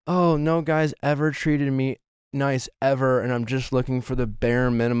like, oh, no guy's ever treated me nice ever, and I'm just looking for the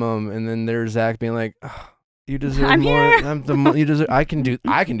bare minimum. And then there's Zach being like, oh, you deserve more. You deserve. I can do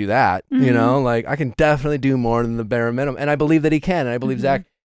that. You know, like I can definitely do more than the bare minimum. And I believe that he can. And I believe Zach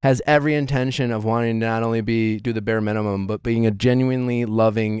has every intention of wanting to not only do the bare minimum, but being a genuinely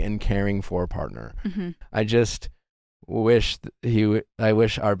loving and caring for partner. I just wish I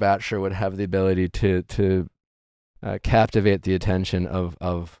wish our Bachelor would have the ability to captivate the attention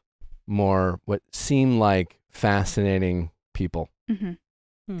of more what seem like fascinating people.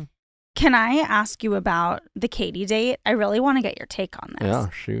 Can I ask you about the Kaity date? I really want to get your take on this. Yeah,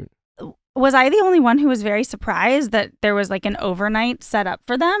 shoot. Was I the only one who was very surprised that there was like an overnight set up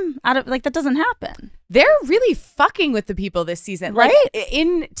for them? That doesn't happen. They're really fucking with the people this season, right?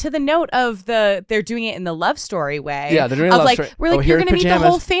 Like, to the note of they're doing it in the love story way. Yeah, they're doing a love story. We're like, you're gonna meet the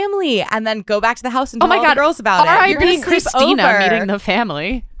whole family, and then go back to the house and tell all the girls about it. You're gonna Christina meeting the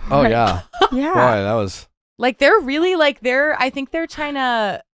family. Oh yeah, yeah. Boy, that was like they're really like I think they're trying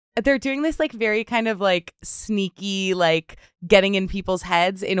to. They're doing this like very kind of like sneaky, like getting in people's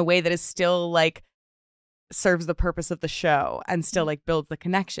heads in a way that is still like serves the purpose of the show and still like builds the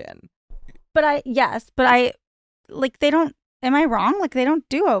connection. But I like they don't. Am I wrong? Like they don't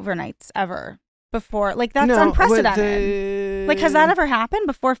do overnights ever before. Like that's unprecedented. Like has that ever happened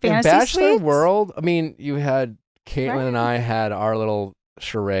before Fantasy in Bachelor Suites? World? I mean, you had Caitlin and I had our little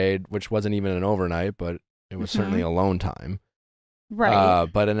charade, which wasn't even an overnight, but it was certainly alone time. Right.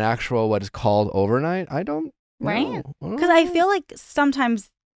 But an actual what is called overnight, I don't know. Because I feel like sometimes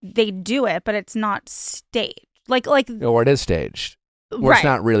they do it, but it's not staged. Or it is staged. Or it's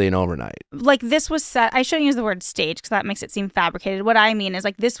not really an overnight. Like this was set. I shouldn't use the word stage because that makes it seem fabricated. What I mean is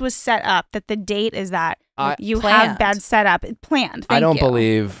like this was set up that the date is that you have bed set up, planned. I don't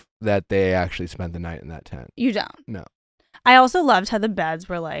believe that they actually spent the night in that tent. You don't? No. I also loved how the beds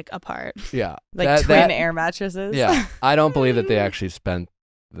were like apart. Yeah. Like twin air mattresses. Yeah. I don't believe that they actually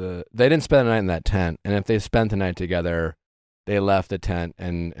they didn't spend the night in that tent. And if they spent the night together, they left the tent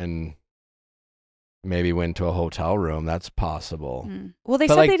and maybe went to a hotel room. That's possible. Well, they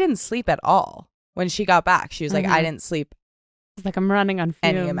said they didn't sleep at all. When she got back, she was like, I didn't sleep. It's like I'm running on fumes.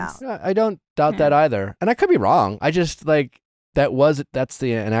 Any amount. Yeah, I don't doubt that either. And I could be wrong. I just like that's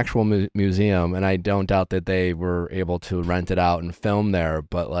an actual museum, and I don't doubt that they were able to rent it out and film there,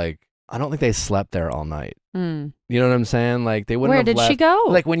 but like I don't think they slept there all night. You know what I'm saying? Like they wouldn't Where have did left. she go?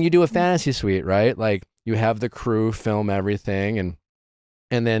 Like when you do a fantasy suite, right? Like you have the crew film everything,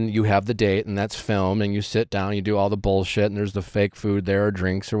 and then you have the date, and that's filmed, and you sit down, you do all the bullshit, and there's the fake food there or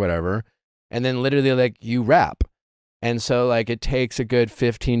drinks or whatever, and then literally like you wrap. And so like it takes a good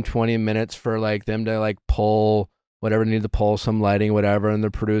 15-20 minutes for like them to like pull whatever they need to pull, some lighting, whatever, and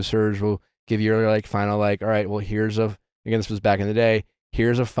the producers will give you like final like, all right, well here's again, this was back in the day,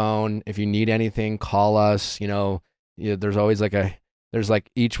 here's a phone, if you need anything, call us. There's always there's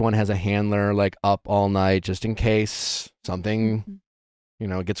each one has a handler like up all night just in case something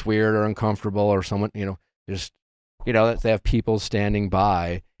gets weird or uncomfortable or someone they have people standing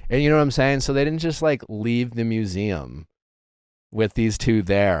by, and you know what I'm saying. So they didn't just like leave the museum with these two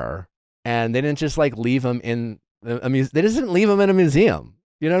there, and they didn't just like leave them in they just didn't leave them in a museum.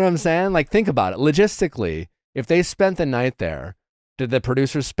 You know what I'm saying? Like think about it logistically. If they spent the night there, did the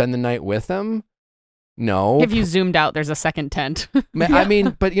producers spend the night with them? No. If you zoomed out, there's a second tent. I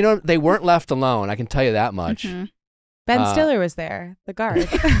mean, but they weren't left alone. I can tell you that much. Ben Stiller was there, the guard.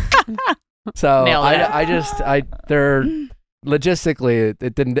 So they're logistically,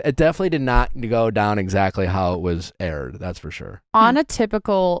 it definitely did not go down exactly how it was aired. That's for sure. On a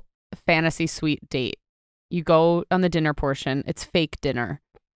typical fantasy suite date, you go on the dinner portion. It's fake dinner.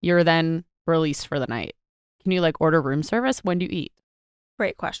 You're then released for the night. Can you like order room service? When do you eat?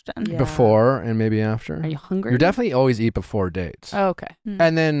 Great question. Yeah. Before and maybe after. Are you hungry? You definitely always eat before dates. Oh, okay.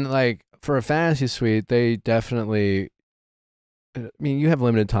 And then like for a fantasy suite, they definitely, I mean, you have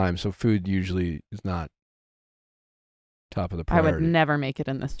limited time, so food usually is not top of the priority. I would never make it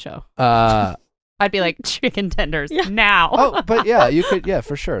in this show. I'd be like chicken tenders now. Oh, but yeah, you could. Yeah,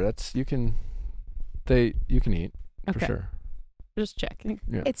 for sure. You can eat for sure. Just checking.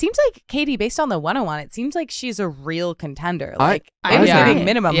 Yeah. It seems like Kaity, based on the 101, it seems like she's a real contender. Like I was agree. giving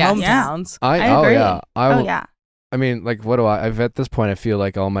minimum hometowns. I agree. Oh yeah. I mean, like, what do at this point, I feel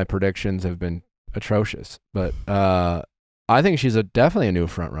like all my predictions have been atrocious, but I think she's definitely a new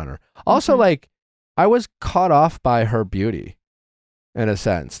front runner. Also, like, I was caught off by her beauty, in a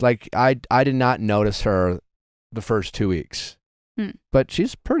sense. Like, I did not notice her the first 2 weeks, but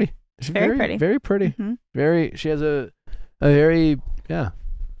she's pretty. She's very pretty. Very pretty. She has a very,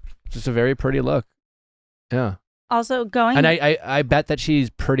 just a very pretty look. Yeah. Also going. And I bet that she's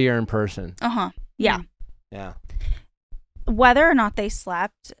prettier in person. Yeah. Yeah. Whether or not they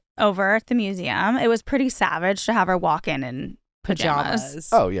slept over at the museum, it was pretty savage to have her walk in pajamas.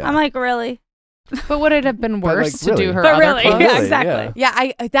 Oh yeah. I'm like, really? But would it have been worse to do her But other really, clothes? yeah, exactly.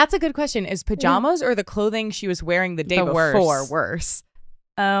 Yeah, that's a good question. Is pajamas or the clothing she was wearing the day before worse?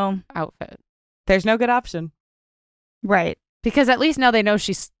 Oh, Outfit. There's no good option. right. Because at least now they know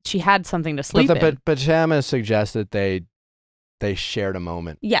she had something to sleep But the in. pajamas suggest that they shared a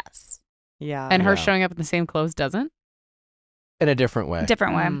moment Yes. Yeah. And her Yeah. showing up in the same clothes doesn't? in a different way.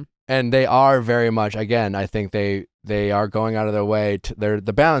 Different way. Mm. And they are very much, again, I think they are going out of their way to, they're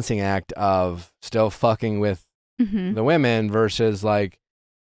the balancing act of still fucking with Mm-hmm. the women versus like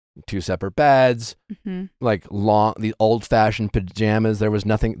 2 separate beds, Mm-hmm. like the old fashioned pajamas. There was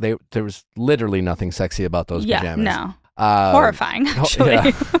literally nothing sexy about those Yeah, pajamas. no. Uh, Horrifying, actually.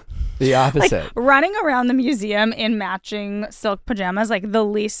 yeah. The opposite. Like running around the museum in matching silk pajamas, like the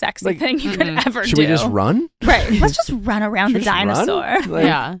least sexy Like, thing you could ever Should do. we just run? Right. Let's just run around the Should we just run? dinosaur. Like,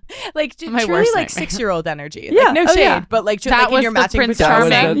 Yeah. like My truly worst like nightmare. 6-year-old energy. Yeah. Like, no Oh, shade, yeah. but like That in was your the matching Prince pajamas.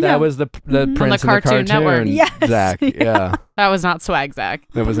 Charming. That was the Mhm. Prince in the Cartoon Network. cartoon. Yes. Zach. Yeah. That was not swag, Zach.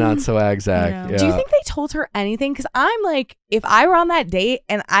 That was not swag, Zach. No. Yeah. Do you think they told her anything? Because I'm like, if I were on that date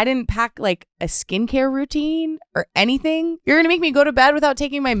and I didn't pack like a skincare routine or anything, you're gonna make me go to bed without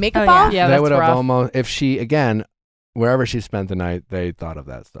taking my makeup Oh, yeah. off? Yeah, they that's would have rough. almost, if she, again, wherever she spent the night, they thought of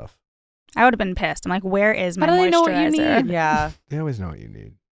that stuff. I would have been pissed. I'm like, where is my How do they moisturizer? know what you need? Yeah. They always know what you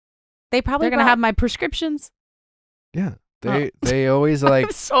need. They probably They're going to have my prescriptions. Yeah. They always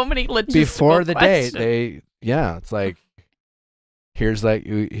like, So many logistical before the questions. date, it's like, here's what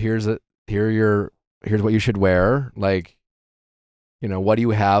you should wear. Like, what do you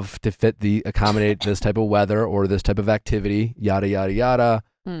have to accommodate this type of weather or this type of activity, yada, yada, yada.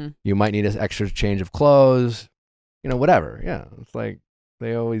 Hmm. You might need an extra change of clothes, whatever. Yeah. It's like,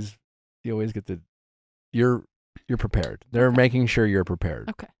 you always get you're prepared. They're making sure you're prepared.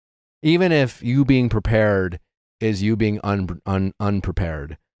 Okay. Even if you being prepared is you being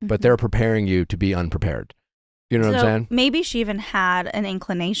unprepared, but they're preparing you to be unprepared. You know what I'm saying? Maybe she even had an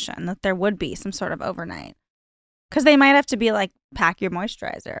inclination that there would be some sort of overnight. Because they might have to be like, pack your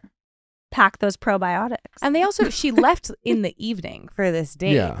moisturizer, pack those probiotics. And they also, she left in the evening for this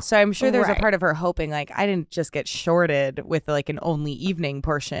date. Yeah. So I'm sure there's Right. a part of her hoping, like, I didn't just get shorted with like an only evening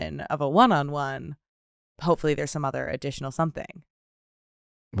portion of a one-on-one. Hopefully there's some other additional something.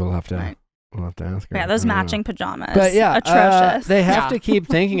 We'll have to Right. ask her. Yeah, those I don't know. matching pajamas. But yeah, atrocious. they have Yeah. to keep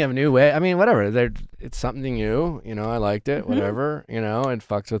thinking of new ways. I mean, whatever. It's something new. I liked it. Mhm. Whatever. It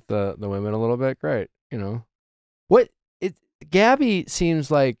fucks with the women a little bit. Great. Gabby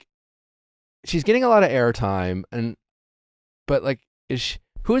seems like she's getting a lot of airtime, but like,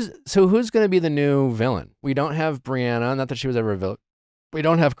 who's going to be the new villain? We don't have Brianna. Not that she was ever a villain. We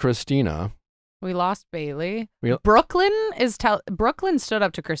don't have Christina. We lost Bailey. We- Brooklyn stood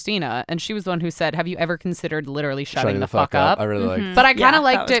up to Christina, and she was the one who said, "Have you ever considered literally shutting the fuck up?" I really like. Mhm. But I kind Yeah, of that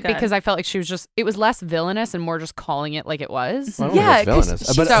liked was it good. because I felt like it was less villainous and more just calling it like it was. Well, I don't Yeah, think 'cause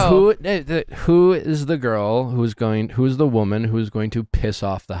it's villainous. But who is the girl who's the woman who's going to piss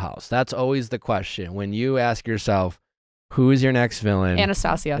off the house? That's always the question. When you ask yourself, who is your next villain?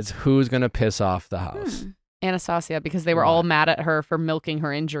 Anastasia. It's who's going to piss off the house. Anastasia, because they were all mad at her for milking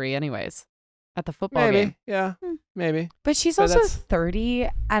her injury anyways at the football Maybe. game. Yeah. Maybe. But she's But also that's- 30,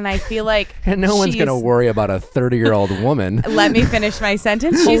 and I feel like And no one's going to she's- worry about a 30-year-old woman. Let me finish my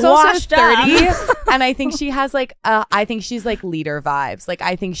sentence. She's also Washed up. 30, and I think she has like, I think she's like leader vibes. Like,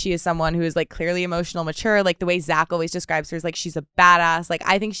 I think she is someone who is like clearly emotional, mature. Like the way Zach always describes her is like she's a badass. Like,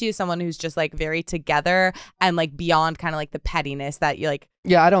 I think she is someone who's just like very together and like beyond kind of like the pettiness that you like.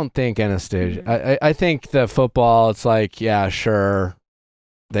 Yeah, I don't think Anastasia. I think the football, it's like, yeah, sure.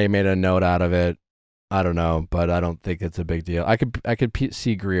 They made a note out of it. I don't know, but I don't think it's a big deal. I could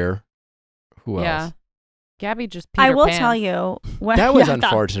see Greer. Who else? Yeah. Gabby just I Peter will Pan. tell you. When, That was Yeah,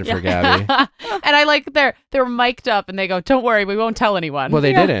 unfortunate for yeah. Gabby. And I like they're mic'd up and they go, "Don't worry, we won't tell anyone." Well,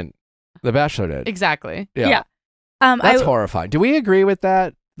 they Yeah. didn't. The Bachelor did. Exactly. Yeah. Yeah. That's horrifying. Do we agree with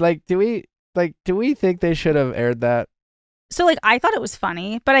that? Like, do we think they should have aired that? So like I thought it was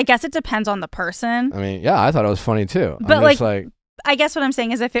funny, but I guess it depends on the person. I mean, yeah, I thought it was funny too. But, I'm just like I guess what I'm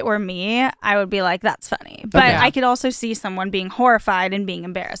saying is if it were me, I would be like, that's funny. But Okay. I could also see someone being horrified and being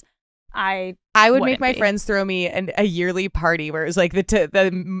embarrassed. I would wouldn't make my be. friends throw me a yearly party where it was like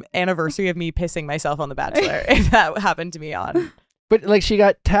the anniversary of me pissing myself on The Bachelor if that happened to me on. But like she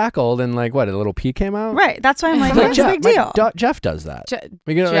got tackled and like what, a little pee came out? Right. That's why I'm like, Like, what's the big deal? Jeff does that.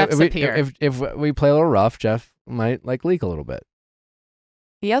 We Jeff's a peer. if we play a little rough, Jeff might like leak a little bit.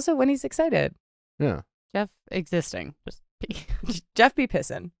 He also, when he's excited, Yeah. Jeff existing. Just Jeff be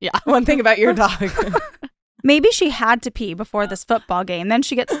pissing. Yeah. One thing about your dog. Maybe she had to pee before this football game. Then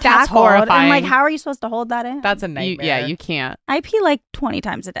she gets That's tackled. horrifying. And like, how are you supposed to hold that in? That's a nightmare. You can't. I pee like 20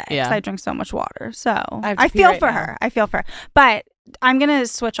 times a day because Yeah. I drink so much water. So have to I pee feel right for now. her. I feel for her. But I'm going to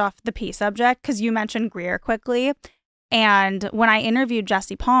switch off the pee subject because you mentioned Greer quickly. And when I interviewed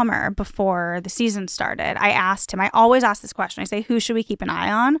Jesse Palmer before the season started, I asked him, I always ask this question. I say, who should we keep an eye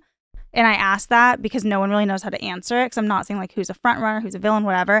on? And I asked that because no one really knows how to answer it because I'm not saying like who's a front runner, who's a villain,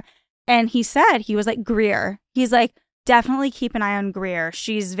 whatever. And he said, he was like, Greer. He's like, definitely keep an eye on Greer.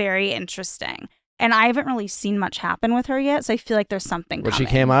 She's very interesting. And I haven't really seen much happen with her yet, so I feel like there's something When coming.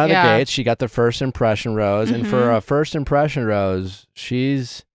 she came out of the Yeah. gates, she got the first impression rose. And for a first impression rose,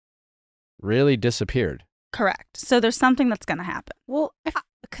 she's really disappeared. Correct. So there's something that's going to happen. Well,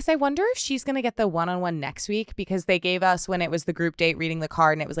 because I wonder if she's going to get the one-on-one next week because they gave us, when it was the group date, reading the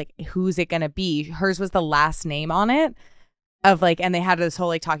card, and it was like, who's it going to be? Hers was the last name on it. Of like, and they had this whole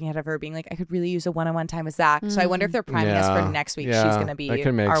like talking head of her being like, I could really use a one-on-one time with Zach. So I wonder if they're priming us for next week. Yeah, She's going to be that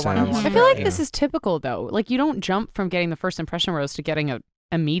could make our sense. one-on-one. I feel like Yeah. this is typical though. Like you don't jump from getting the first impression rose to getting a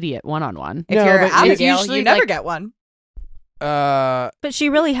immediate one-on-one. If No, you're but Abigail, usually, you never like- get one. But she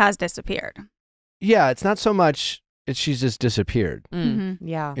really has disappeared. Yeah, it's not so much she's just disappeared.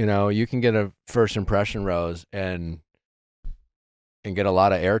 Yeah. You know, you can get a first impression rose and get a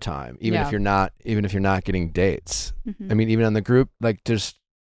lot of airtime, even Yeah. if you're not getting dates. Mhm. I mean, even on the group, like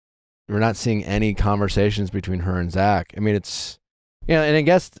we're not seeing any conversations between her and Zach. I mean, it's and I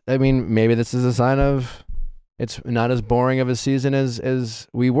guess maybe this is a sign of it's not as boring of a season as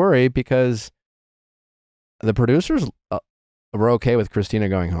we worry because the producers were okay with Christina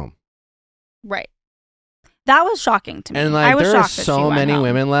going home. Right. That was shocking to me. And I like was there are shocked that she so went many home.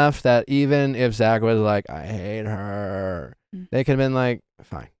 women left that even if Zach was like, I hate her, they could have been like,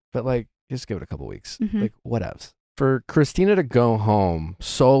 fine. But like, just give it a couple weeks. Mhm. Like, whatevs. For Christina to go home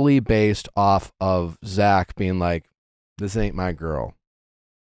solely based off of Zach being like, this ain't my girl.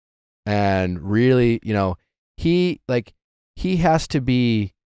 And really, he has to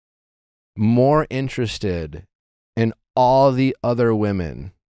be more interested in all the other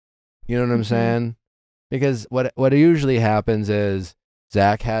women. You know what I'm saying? Because what usually happens is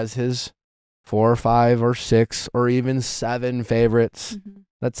Zach has his 4 or 5 or 6 or even 7 favorites.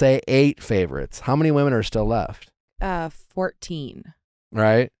 Let's say 8 favorites. How many women are still left? 14.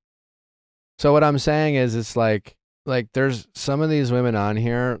 Right? So what I'm saying is it's like there's some of these women on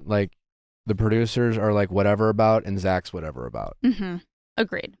here, like the producers are like whatever about and Zach's whatever about.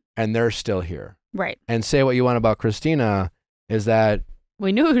 Agreed. And they're still here. Right. And say what you want about Christina is that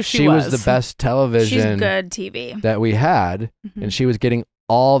We knew who she was the best television She's good TV. that we had, and she was getting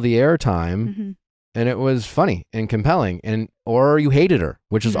all the airtime, and it was funny and compelling, or you hated her,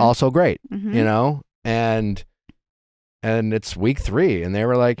 which is also great, and it's week 3, and they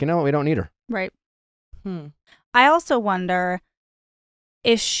were like, you know what, we don't need her. Right. I also wonder,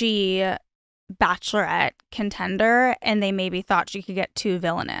 is she Bachelorette contender, and they maybe thought she could get too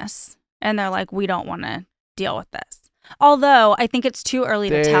villainous, and they're like, we don't want to deal with this. Although I think it's too early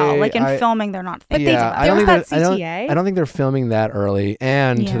to tell. Like in filming, they're not thinking about I it. don't think that that- CTA? I don't think they're filming that early.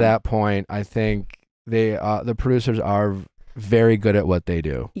 And Yeah. to that point, I think the producers are very good at what they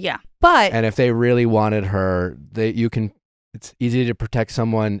do. Yeah. But And if they really wanted her, it's easy to protect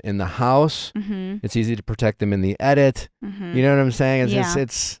someone in the house. It's easy to protect them in the edit. You know what I'm saying?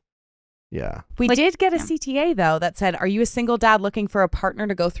 Yeah. we Like- did get a yeah. CTA, though, that said, are you a single dad looking for a partner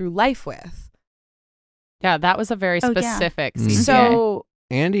to go through life with? Yeah, that was a very Oh, yeah. specific Mm. CTA. So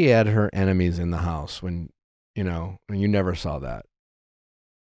Andy had her enemies in the house when you never saw that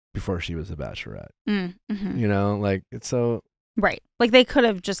before she was a bachelorette. Like it's so. Right. Like they could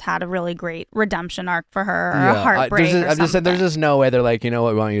have just had a really great redemption arc for her or a Yeah, heartbreak. I'm just saying, there's something. just no way they're like, you know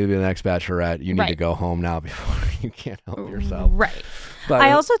what, we want you to be the next bachelorette. You need to Right. go home now before you can't help yourself. Right. But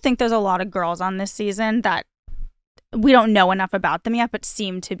I also think there's a lot of girls on this season that we don't know enough about them yet, but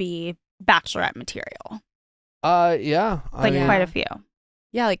seem to be Bachelorette material. yeah, Like quite a few.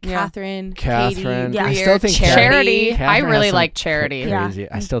 yeah, like Yeah. Catherine, Catherine. Katie, I Greer, still think Charity. Catherine I has really some like Charity. Yeah.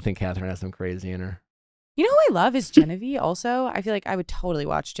 Crazy. I still think Catherine has some crazy in her. You know who I love is Genevieve. Also, I feel like I would totally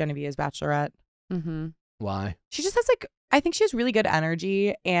watch Genevieve as Bachelorette. Why? She just has I think she has really good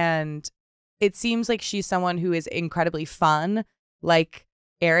energy, and it seems like she's someone who is incredibly fun, like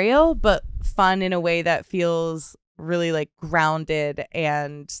Ariel, but fun in a way that feels really like grounded,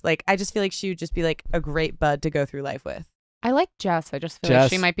 and like I just feel like she would just be like a great bud to go through life with. I like Jess. I just feel like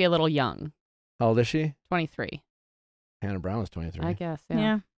she Jess. might be a little young. How old is she? 23, Hannah Brown was 23. I guess. Yeah.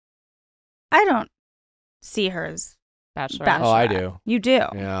 Yeah. I don't see her as Bachelor. Bachelorette. Oh, I do. You do?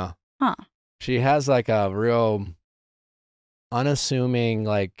 Yeah. Huh. She has like a real unassuming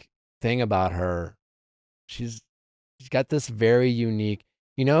like thing about her. she's got this very unique,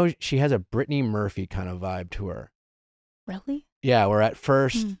 she has a Brittany Murphy kind of vibe to her. Really? Yeah, where at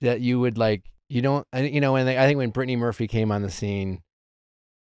first that you would like, you don't, I think when Brittany Murphy came on the scene,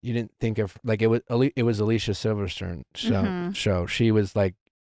 you didn't think of, like, it was Alicia Silverstone show. She was like,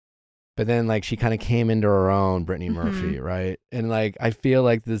 but then like she kind of came into her own, Brittany Murphy, right? And like, I feel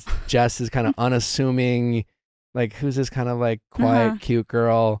like this Jess is kind of unassuming, like, who's this kind of like quiet, cute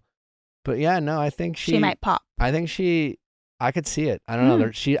girl? But yeah, no, I think she might pop. I think I could see it. I don't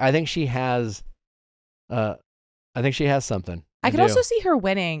know. I think she has something. I could also see her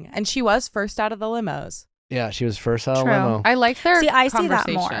winning, and she was first out of the limos. Yeah, she was first out of the limo. I like their I conversation.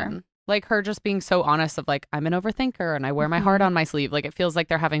 see that more. Like her just being so honest of like, I'm an overthinker and I wear my heart on my sleeve. Like it feels like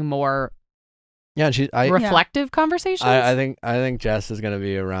they're having more reflective conversations. I think Jess is going to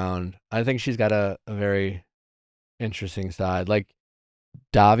be around. I think she's got a very interesting side. Like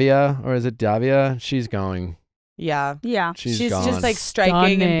Davia, or is it Davia? She's going. Yeah. Yeah. She's just like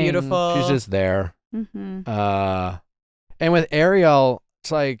striking and beautiful. She's just there. And with Ariel,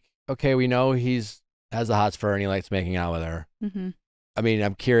 it's like, okay, we know has the hots for her and he likes making out with her. I mean,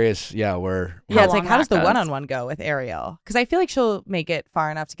 I'm curious, where... Yeah, it's like, how does the one-on-one go with Ariel? Because I feel like she'll make it far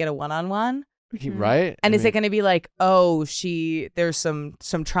enough to get a one-on-one. Right? And is it going to be like, oh, there's some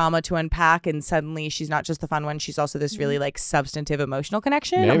trauma to unpack and suddenly she's not just the fun one, she's also this really like substantive emotional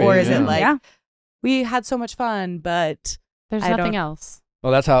connection? Maybe, or is it like, we had so much fun, but there's nothing else?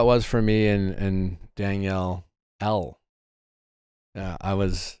 Well, that's how it was for me and Danielle L. I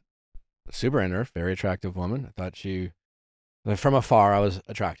was super into her, very attractive woman. I thought from afar, I was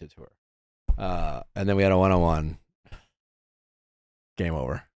attracted to her. And then we had a one-on-one. Game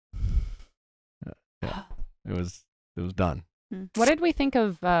over. Yeah, it was done. What did we think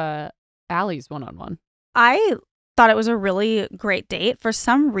of Allie's one-on-one? I thought it was a really great date. For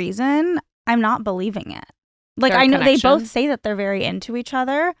some reason, I'm not believing it. Like, I know they both say that they're very into each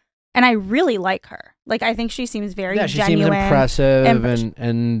other, and I really like her. Like, I think she seems very she genuine. Seems impressive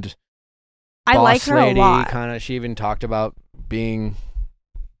and I like her a lot. Kind of, she even talked about being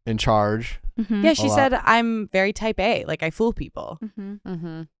in charge. Yeah, she said, I'm very type A. Like, I fool people.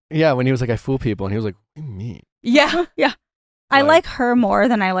 Yeah, when he was like, I fool people, and he was like, what do you mean? Yeah. Yeah. I like her more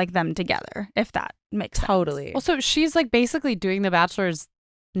than I like them together, if that makes sense. Totally. Well, so she's like basically doing the Bachelor's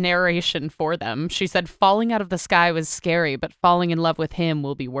narration for them. She said falling out of the sky was scary, but falling in love with him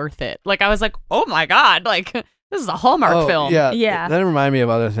will be worth it. Like, I was like, oh my God, like this is a Hallmark film. Yeah. That reminded me of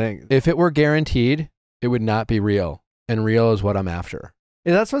other things. If it were guaranteed, it would not be real. And real is what I'm after.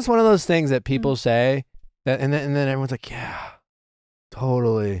 And that's what's one of those things that people say that, and then everyone's like, yeah,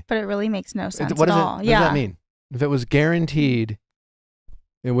 totally. But it really makes no sense What at does all. What does that mean? If it was guaranteed,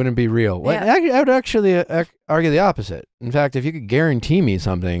 it wouldn't be real. Well, I would actually argue the opposite. In fact, if you could guarantee me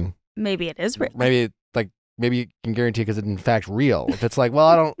something, maybe it is real. Maybe you can guarantee because it's in fact real. If it's like, well,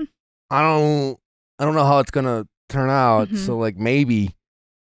 I don't know how it's gonna turn out. So like maybe.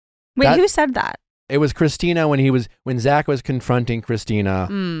 Wait, who said that? It was Christina when Zach was confronting Christina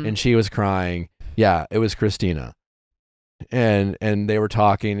and she was crying. Yeah, it was Christina, and they were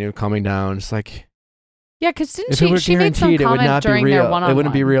talking, coming down. It's like. Yeah, because didn't she made some comment it would not during be real. their one-on-one. It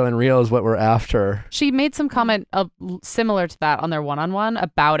wouldn't be real, and real is what we're after. She made some comment similar to that on their one-on-one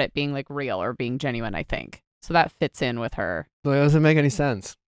about it being like real or being genuine, I think. So that fits in with her. But it doesn't make any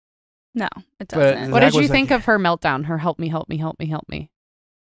sense. No, it doesn't. What did you think of her meltdown? Her help me, help me, help me, help me.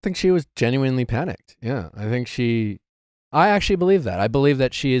 I think she was genuinely panicked. Yeah, I actually believe that. I believe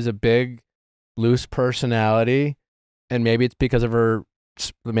that she is a big, loose personality, and maybe it's because of her,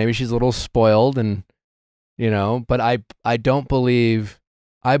 maybe she's a little spoiled and, but I don't believe,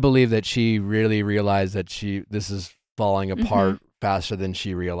 I believe that she really realized that this is falling apart faster than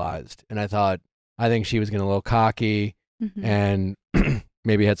she realized. And I think she was getting a little cocky and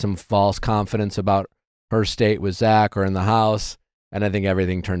maybe had some false confidence about her state with Zach or in the house. And I think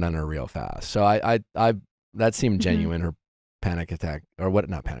everything turned on her real fast. So I that seemed genuine, her panic attack, or what,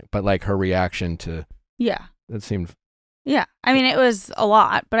 not panic, but like her reaction to, it seemed. Yeah. I mean, it was a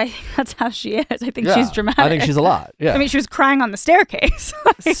lot, but I think that's how she is. I think she's dramatic. I think she's a lot. Yeah. I mean, she was crying on the staircase.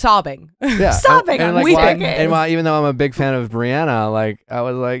 Sobbing. Yeah. Sobbing. And like, weeping. Even though I'm a big fan of Brianna, like, I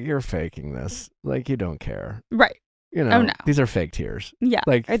was like, you're faking this. Like, you don't care. Right. No. These are fake tears. Yeah.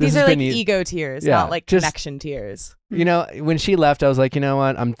 Like, these are like ego tears, not like connection tears. When she left, I was like, you know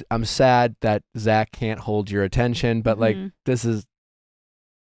what? I'm sad that Zach can't hold your attention, but like, this is,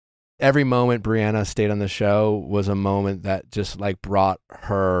 every moment Brianna stayed on the show was a moment that just like brought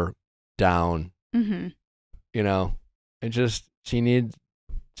her down. It just, she needed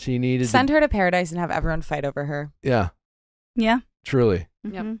send her to paradise and have everyone fight over her. Yeah. Yeah. Truly.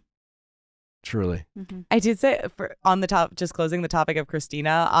 Yep. Truly. I did say on the top, just closing the topic of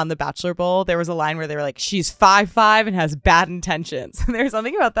Christina on the Bachelor Bowl, there was a line where they were like, she's 5'5" and has bad intentions. There's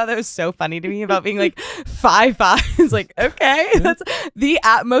something about that was so funny to me about being like 5'5". It's like, okay, that's the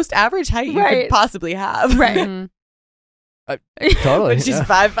most average height you could possibly have. Right. Totally. But she's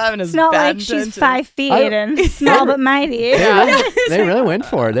 5'5" and has it's not bad like intentions. she's 5 feet and small but mighty. They really went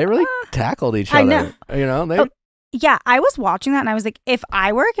for it. They really tackled each other. I know. You know, Yeah, I was watching that and I was like, if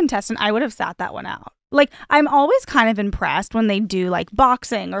I were a contestant, I would have sat that one out. Like, I'm always kind of impressed when they do like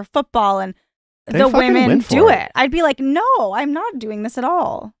boxing or football and the women do it. I'd be like, no, I'm not doing this at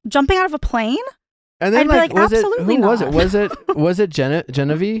all. Jumping out of a plane? And then I'd be like, absolutely who not. Was it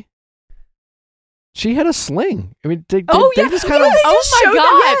Genevieve? She had a sling. I mean, they just kind of. Oh my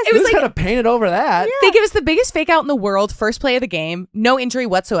god! It was like, kind of painted over that. Yeah. They give us the biggest fake out in the world. First play of the game, no injury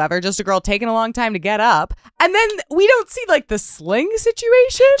whatsoever. Just a girl taking a long time to get up, and then we don't see like the sling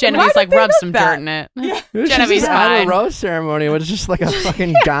situation. Genevieve's like rub some dirt in it. Yeah. Genevieve's at a rose ceremony. It was just like a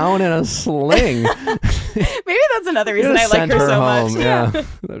fucking gown and a sling. Maybe that's another reason I like her so home. much. Yeah.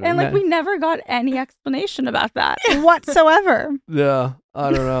 And like we never got any explanation about that whatsoever. Yeah, I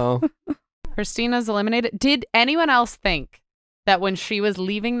don't know. Christina's eliminated. Did anyone else think that when she was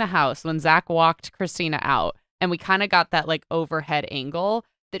leaving the house, when Zach walked Christina out, and we kind of got that like overhead angle,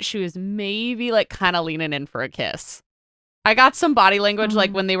 that she was maybe like kind of leaning in for a kiss? I got some body language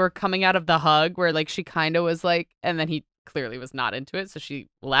like when they were coming out of the hug where like she kind of was like, and then he clearly was not into it, so she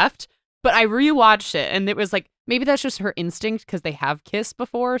left. But I rewatched it and it was like, maybe that's just her instinct because they have kissed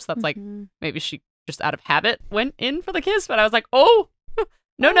before. So that's like, maybe she just out of habit went in for the kiss. But I was like, oh,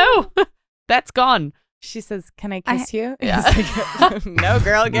 no. That's gone. She says, can I kiss you? Yeah. Like, no,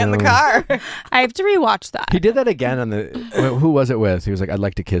 girl, get in the car. I have to rewatch that. He did that again on the. Who was it with? He was like, "I'd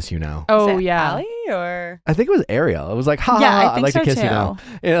like to kiss you now." Oh yeah, Allie or I think it was Ariel. It was like, "Ha Yeah, ha! I I'd like think to so kiss you too. now."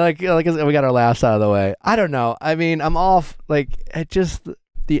 Yeah, like we got our laughs out of the way. I don't know. I mean, I'm all like, it just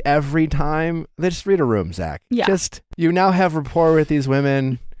the every time. Just read a room, Zach. Yeah. Just you now have rapport with these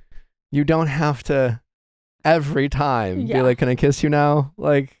women. You don't have to every time be like, "Can I kiss you now?"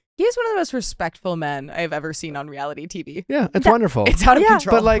 Like. He is one of the most respectful men I've ever seen on reality TV. Yeah, it's wonderful. It's out of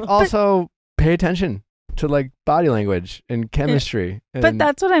control. But like also pay attention to like body language and chemistry. But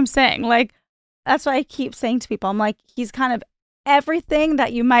that's what I'm saying. Like, that's what I keep saying to people. I'm like, he's kind of everything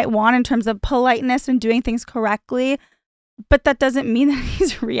that you might want in terms of politeness and doing things correctly. But that doesn't mean that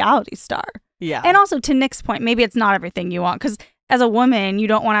he's a reality star. Yeah. And also to Nick's point, maybe it's not everything you want. Because as a woman, you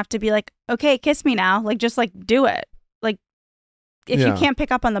don't want to have to be like, okay, kiss me now. Like, just like do it. Like, if you can't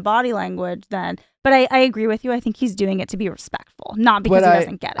pick up on the body language, then. But I agree with you. I think he's doing it to be respectful, not because he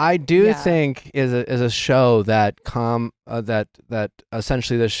doesn't get it. I do think is a show that that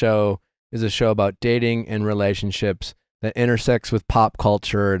essentially the show is a show about dating and relationships that intersects with pop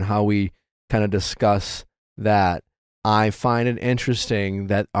culture and how we kind of discuss that. I find it interesting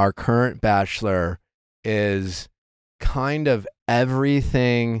that our current Bachelor is kind of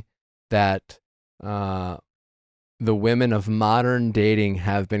everything that the women of modern dating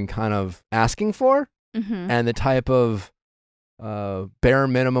have been kind of asking for, and the type of bare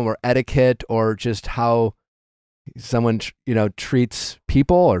minimum or etiquette or just how someone treats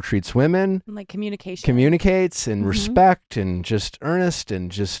people or treats women, like communicates and respect and just earnest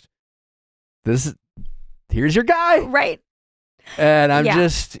and just here's your guy, right? And I'm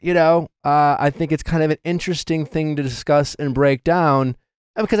just I think it's kind of an interesting thing to discuss and break down,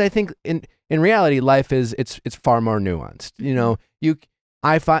 because I think in reality, life is it's far more nuanced.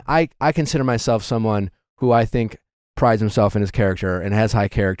 I consider myself someone who I think prides himself in his character and has high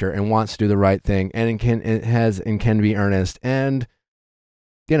character and wants to do the right thing and can be earnest, and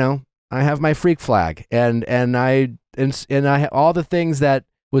I have my freak flag and I all the things that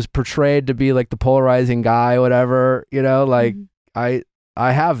was portrayed to be like the polarizing guy, whatever, like I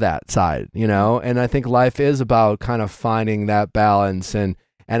have that side, and I think life is about kind of finding that balance, and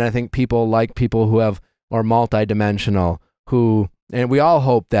I think people like people who are multidimensional, and we all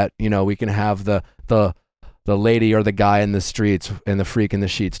hope that, we can have the lady or the guy in the streets and the freak in the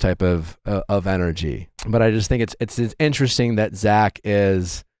sheets type of energy. But I just think it's interesting that Zach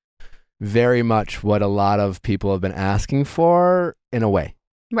is very much what a lot of people have been asking for in a way.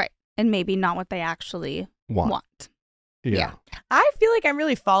 Right. And maybe not what they actually want. Yeah. I feel like I'm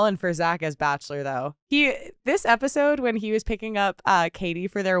really falling for Zach as Bachelor, though. This episode, when he was picking up Kaity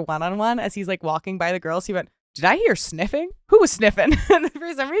for their one-on-one, as he's like walking by the girls, he went, "Did I hear sniffing? Who was sniffing?" And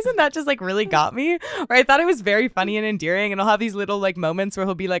for some reason, that just like really got me. Or I thought it was very funny and endearing, and he'll have these little like moments where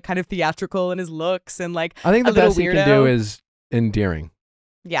he'll be like kind of theatrical in his looks and like I think the best weirdo. he can do is endearing.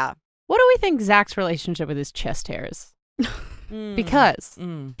 Yeah. What do we think Zach's relationship with his chest hair is? because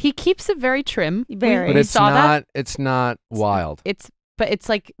he keeps it very trim. Very. But it's not wild. But it's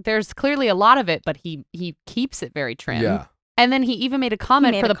like there's clearly a lot of it, but he keeps it very trim. Yeah. And then he even made a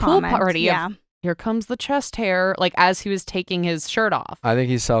comment for the pool party of, here comes the chest hair, like as he was taking his shirt off. I think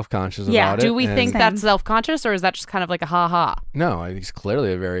he's self-conscious about it. Do we think that's self-conscious, or is that just kind of like a ha-ha? No, I think he's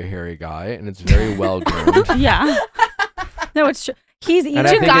clearly a very hairy guy, and it's very well-groomed. Yeah. No, it's true. He's even.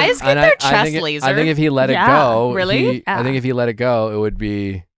 Do guys get their chest lasered? I think if he let it go, really? I think if he let it go, it would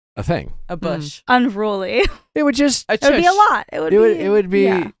be a thing. A bush. Unruly. It would just. It would be a lot. It would be.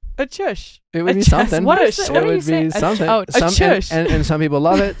 A chush. It would be something. What it would be something. Oh, a chush. And some people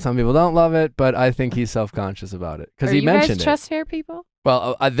love it. Some people don't love it. But I think he's self-conscious about it because he mentioned it. Are you guys chest hair people?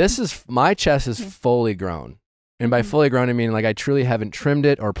 Well, my chest is fully grown. And by fully grown, I mean like I truly haven't trimmed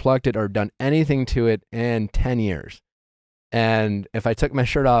it or plucked it or done anything to it in 10 years. And if I took my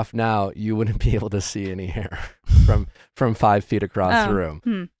shirt off now, you wouldn't be able to see any hair from 5 feet across the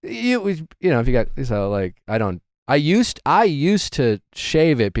room. You know, if you got, so like, I used to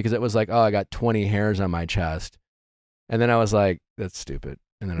shave it because it was like, oh, I got 20 hairs on my chest. And then I was like, that's stupid.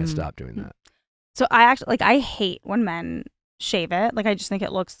 And then I stopped doing that. So I hate when men shave it. Like, I just think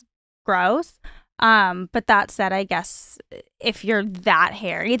it looks gross. But that said, I guess if you're that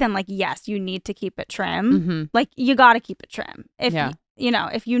hairy, then like, yes, you need to keep it trim. Like, you got to keep it trim. If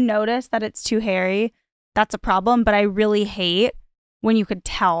if you notice that it's too hairy, that's a problem. But I really hate when you could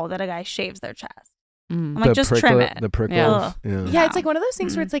tell that a guy shaves their chest. I'm like, just trim it. The prickles. Yeah, it's like one of those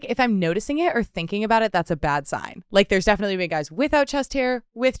things where it's like, if I'm noticing it or thinking about it, that's a bad sign. Like, there's definitely been guys without chest hair,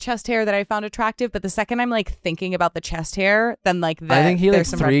 with chest hair that I found attractive. But the second I'm like thinking about the chest hair, then like that, I think he like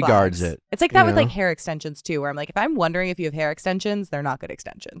some 3 red guards flags. it. It's like that with like hair extensions too, where I'm like, if I'm wondering if you have hair extensions, they're not good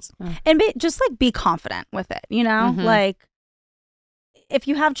extensions. And just like be confident with it, you know? Like, if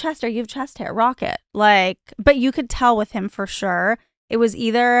you have chest hair, you have chest hair, rock it. Like, but you could tell with him for sure. It was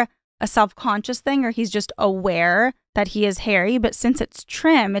either a self-conscious thing or he's just aware that he is hairy, but since it's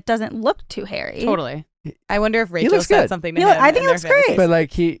trim, it doesn't look too hairy. Totally. I wonder if Rachel said something to him. I think it looks great. But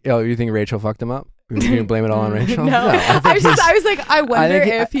like you think Rachel fucked him up? You can blame it all on Rachel? No. I was like, I wonder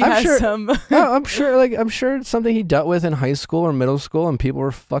if he has some. No, I'm sure it's something he dealt with in high school or middle school, and people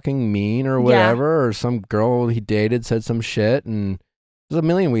were fucking mean or whatever, or some girl he dated said some shit, and there's a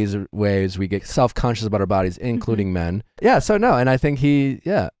million ways we get self-conscious about our bodies, including men. Yeah, so no, and I think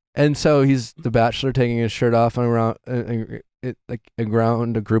and so he's the Bachelor taking his shirt off around a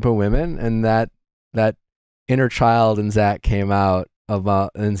group of women, and that inner child in Zach came out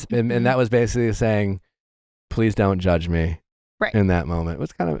about, and that was basically saying, "Please don't judge me." Right. In that moment, it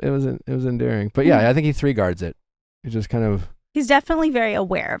was endearing. But yeah, I think he 3 guards it. He just kind of. He's definitely very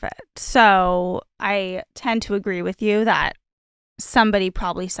aware of it. So I tend to agree with you that somebody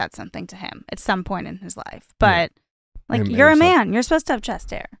probably said something to him at some point in his life, but. Like, you're a man. You're supposed to have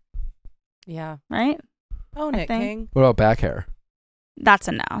chest hair. Yeah. Right? Own it, King. What about back hair? That's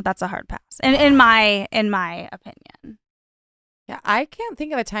a no. That's a hard pass. In my opinion. Yeah, I can't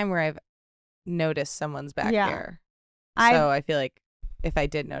think of a time where I've noticed someone's back hair. So I feel like if I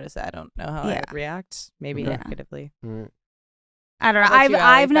did notice it, I don't know how I would react. Maybe negatively. I don't know.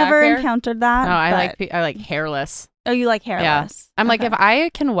 I've never encountered that. No, I like hairless. Oh, you like hairless? Yeah. I'm like, if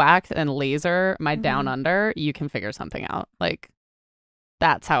I can wax and laser my down under, you can figure something out. Like,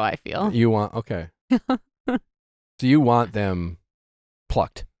 that's how I feel. You want So you want them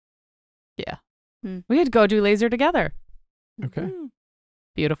plucked? Yeah. We could go do laser together. Okay.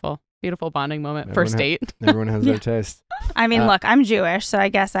 Beautiful bonding moment. First date. Everyone has their taste. I mean, look, I'm Jewish, so I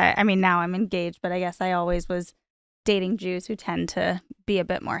guess I mean, now I'm engaged, but I guess I always was dating Jews who tend to be a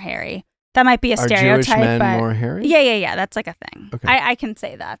bit more hairy. That might be a stereotype. Jewish men but more hairy? Yeah. That's like a thing. Okay. I can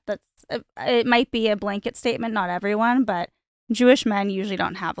say that. It might be a blanket statement, not everyone, but Jewish men usually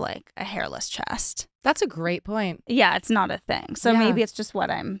don't have like a hairless chest. That's a great point. Yeah, it's not a thing. So maybe it's just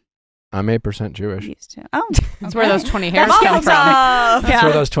what I'm 8% Jewish. used to. Oh, that's where those 20 hairs That's come from. That's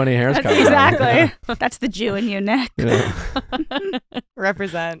where those 20 hairs come from. Exactly. That's the Jew in you, Nick. Yeah.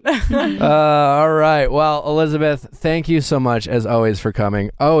 Represent. All right. Well, Elizabeth, thank you so much, as always, for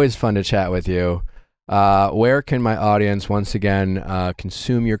coming. Always fun to chat with you. Where can my audience, once again,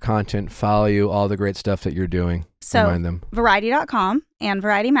 consume your content, follow you, all the great stuff that you're doing? So, remind them. Variety.com and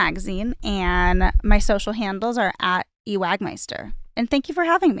Variety Magazine, and my social handles are at Wagmeister. And thank you for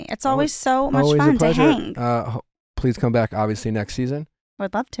having me. It's always so much fun to hang. Please come back, obviously, next season.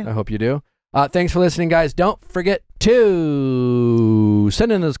 Would love to. I hope you do. Thanks for listening, guys. Don't forget to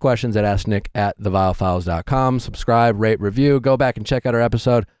send in those questions at asknick@theviallfiles.com. Subscribe, rate, review. Go back and check out our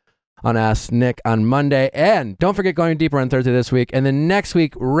episode on Ask Nick on Monday. And don't forget Going Deeper on Thursday this week. And then next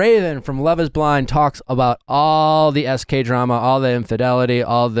week, Raven from Love is Blind talks about all the SK drama, all the infidelity,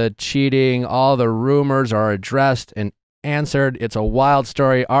 all the cheating, all the rumors are addressed and answered. It's a wild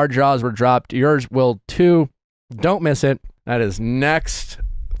story. Our jaws were dropped. Yours will too. Don't miss it. That is next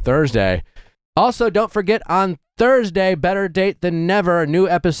Thursday. Also, don't forget on Thursday, Better Date Than Never, a new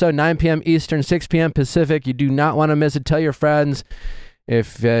episode, 9 p.m. Eastern, 6 p.m. Pacific. You do not want to miss it. Tell your friends.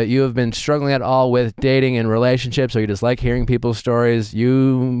 If you have been struggling at all with dating and relationships, or you just like hearing people's stories,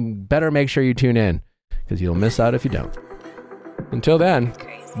 you better make sure you tune in, because you'll miss out if you don't. Until then,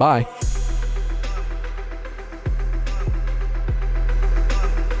 bye.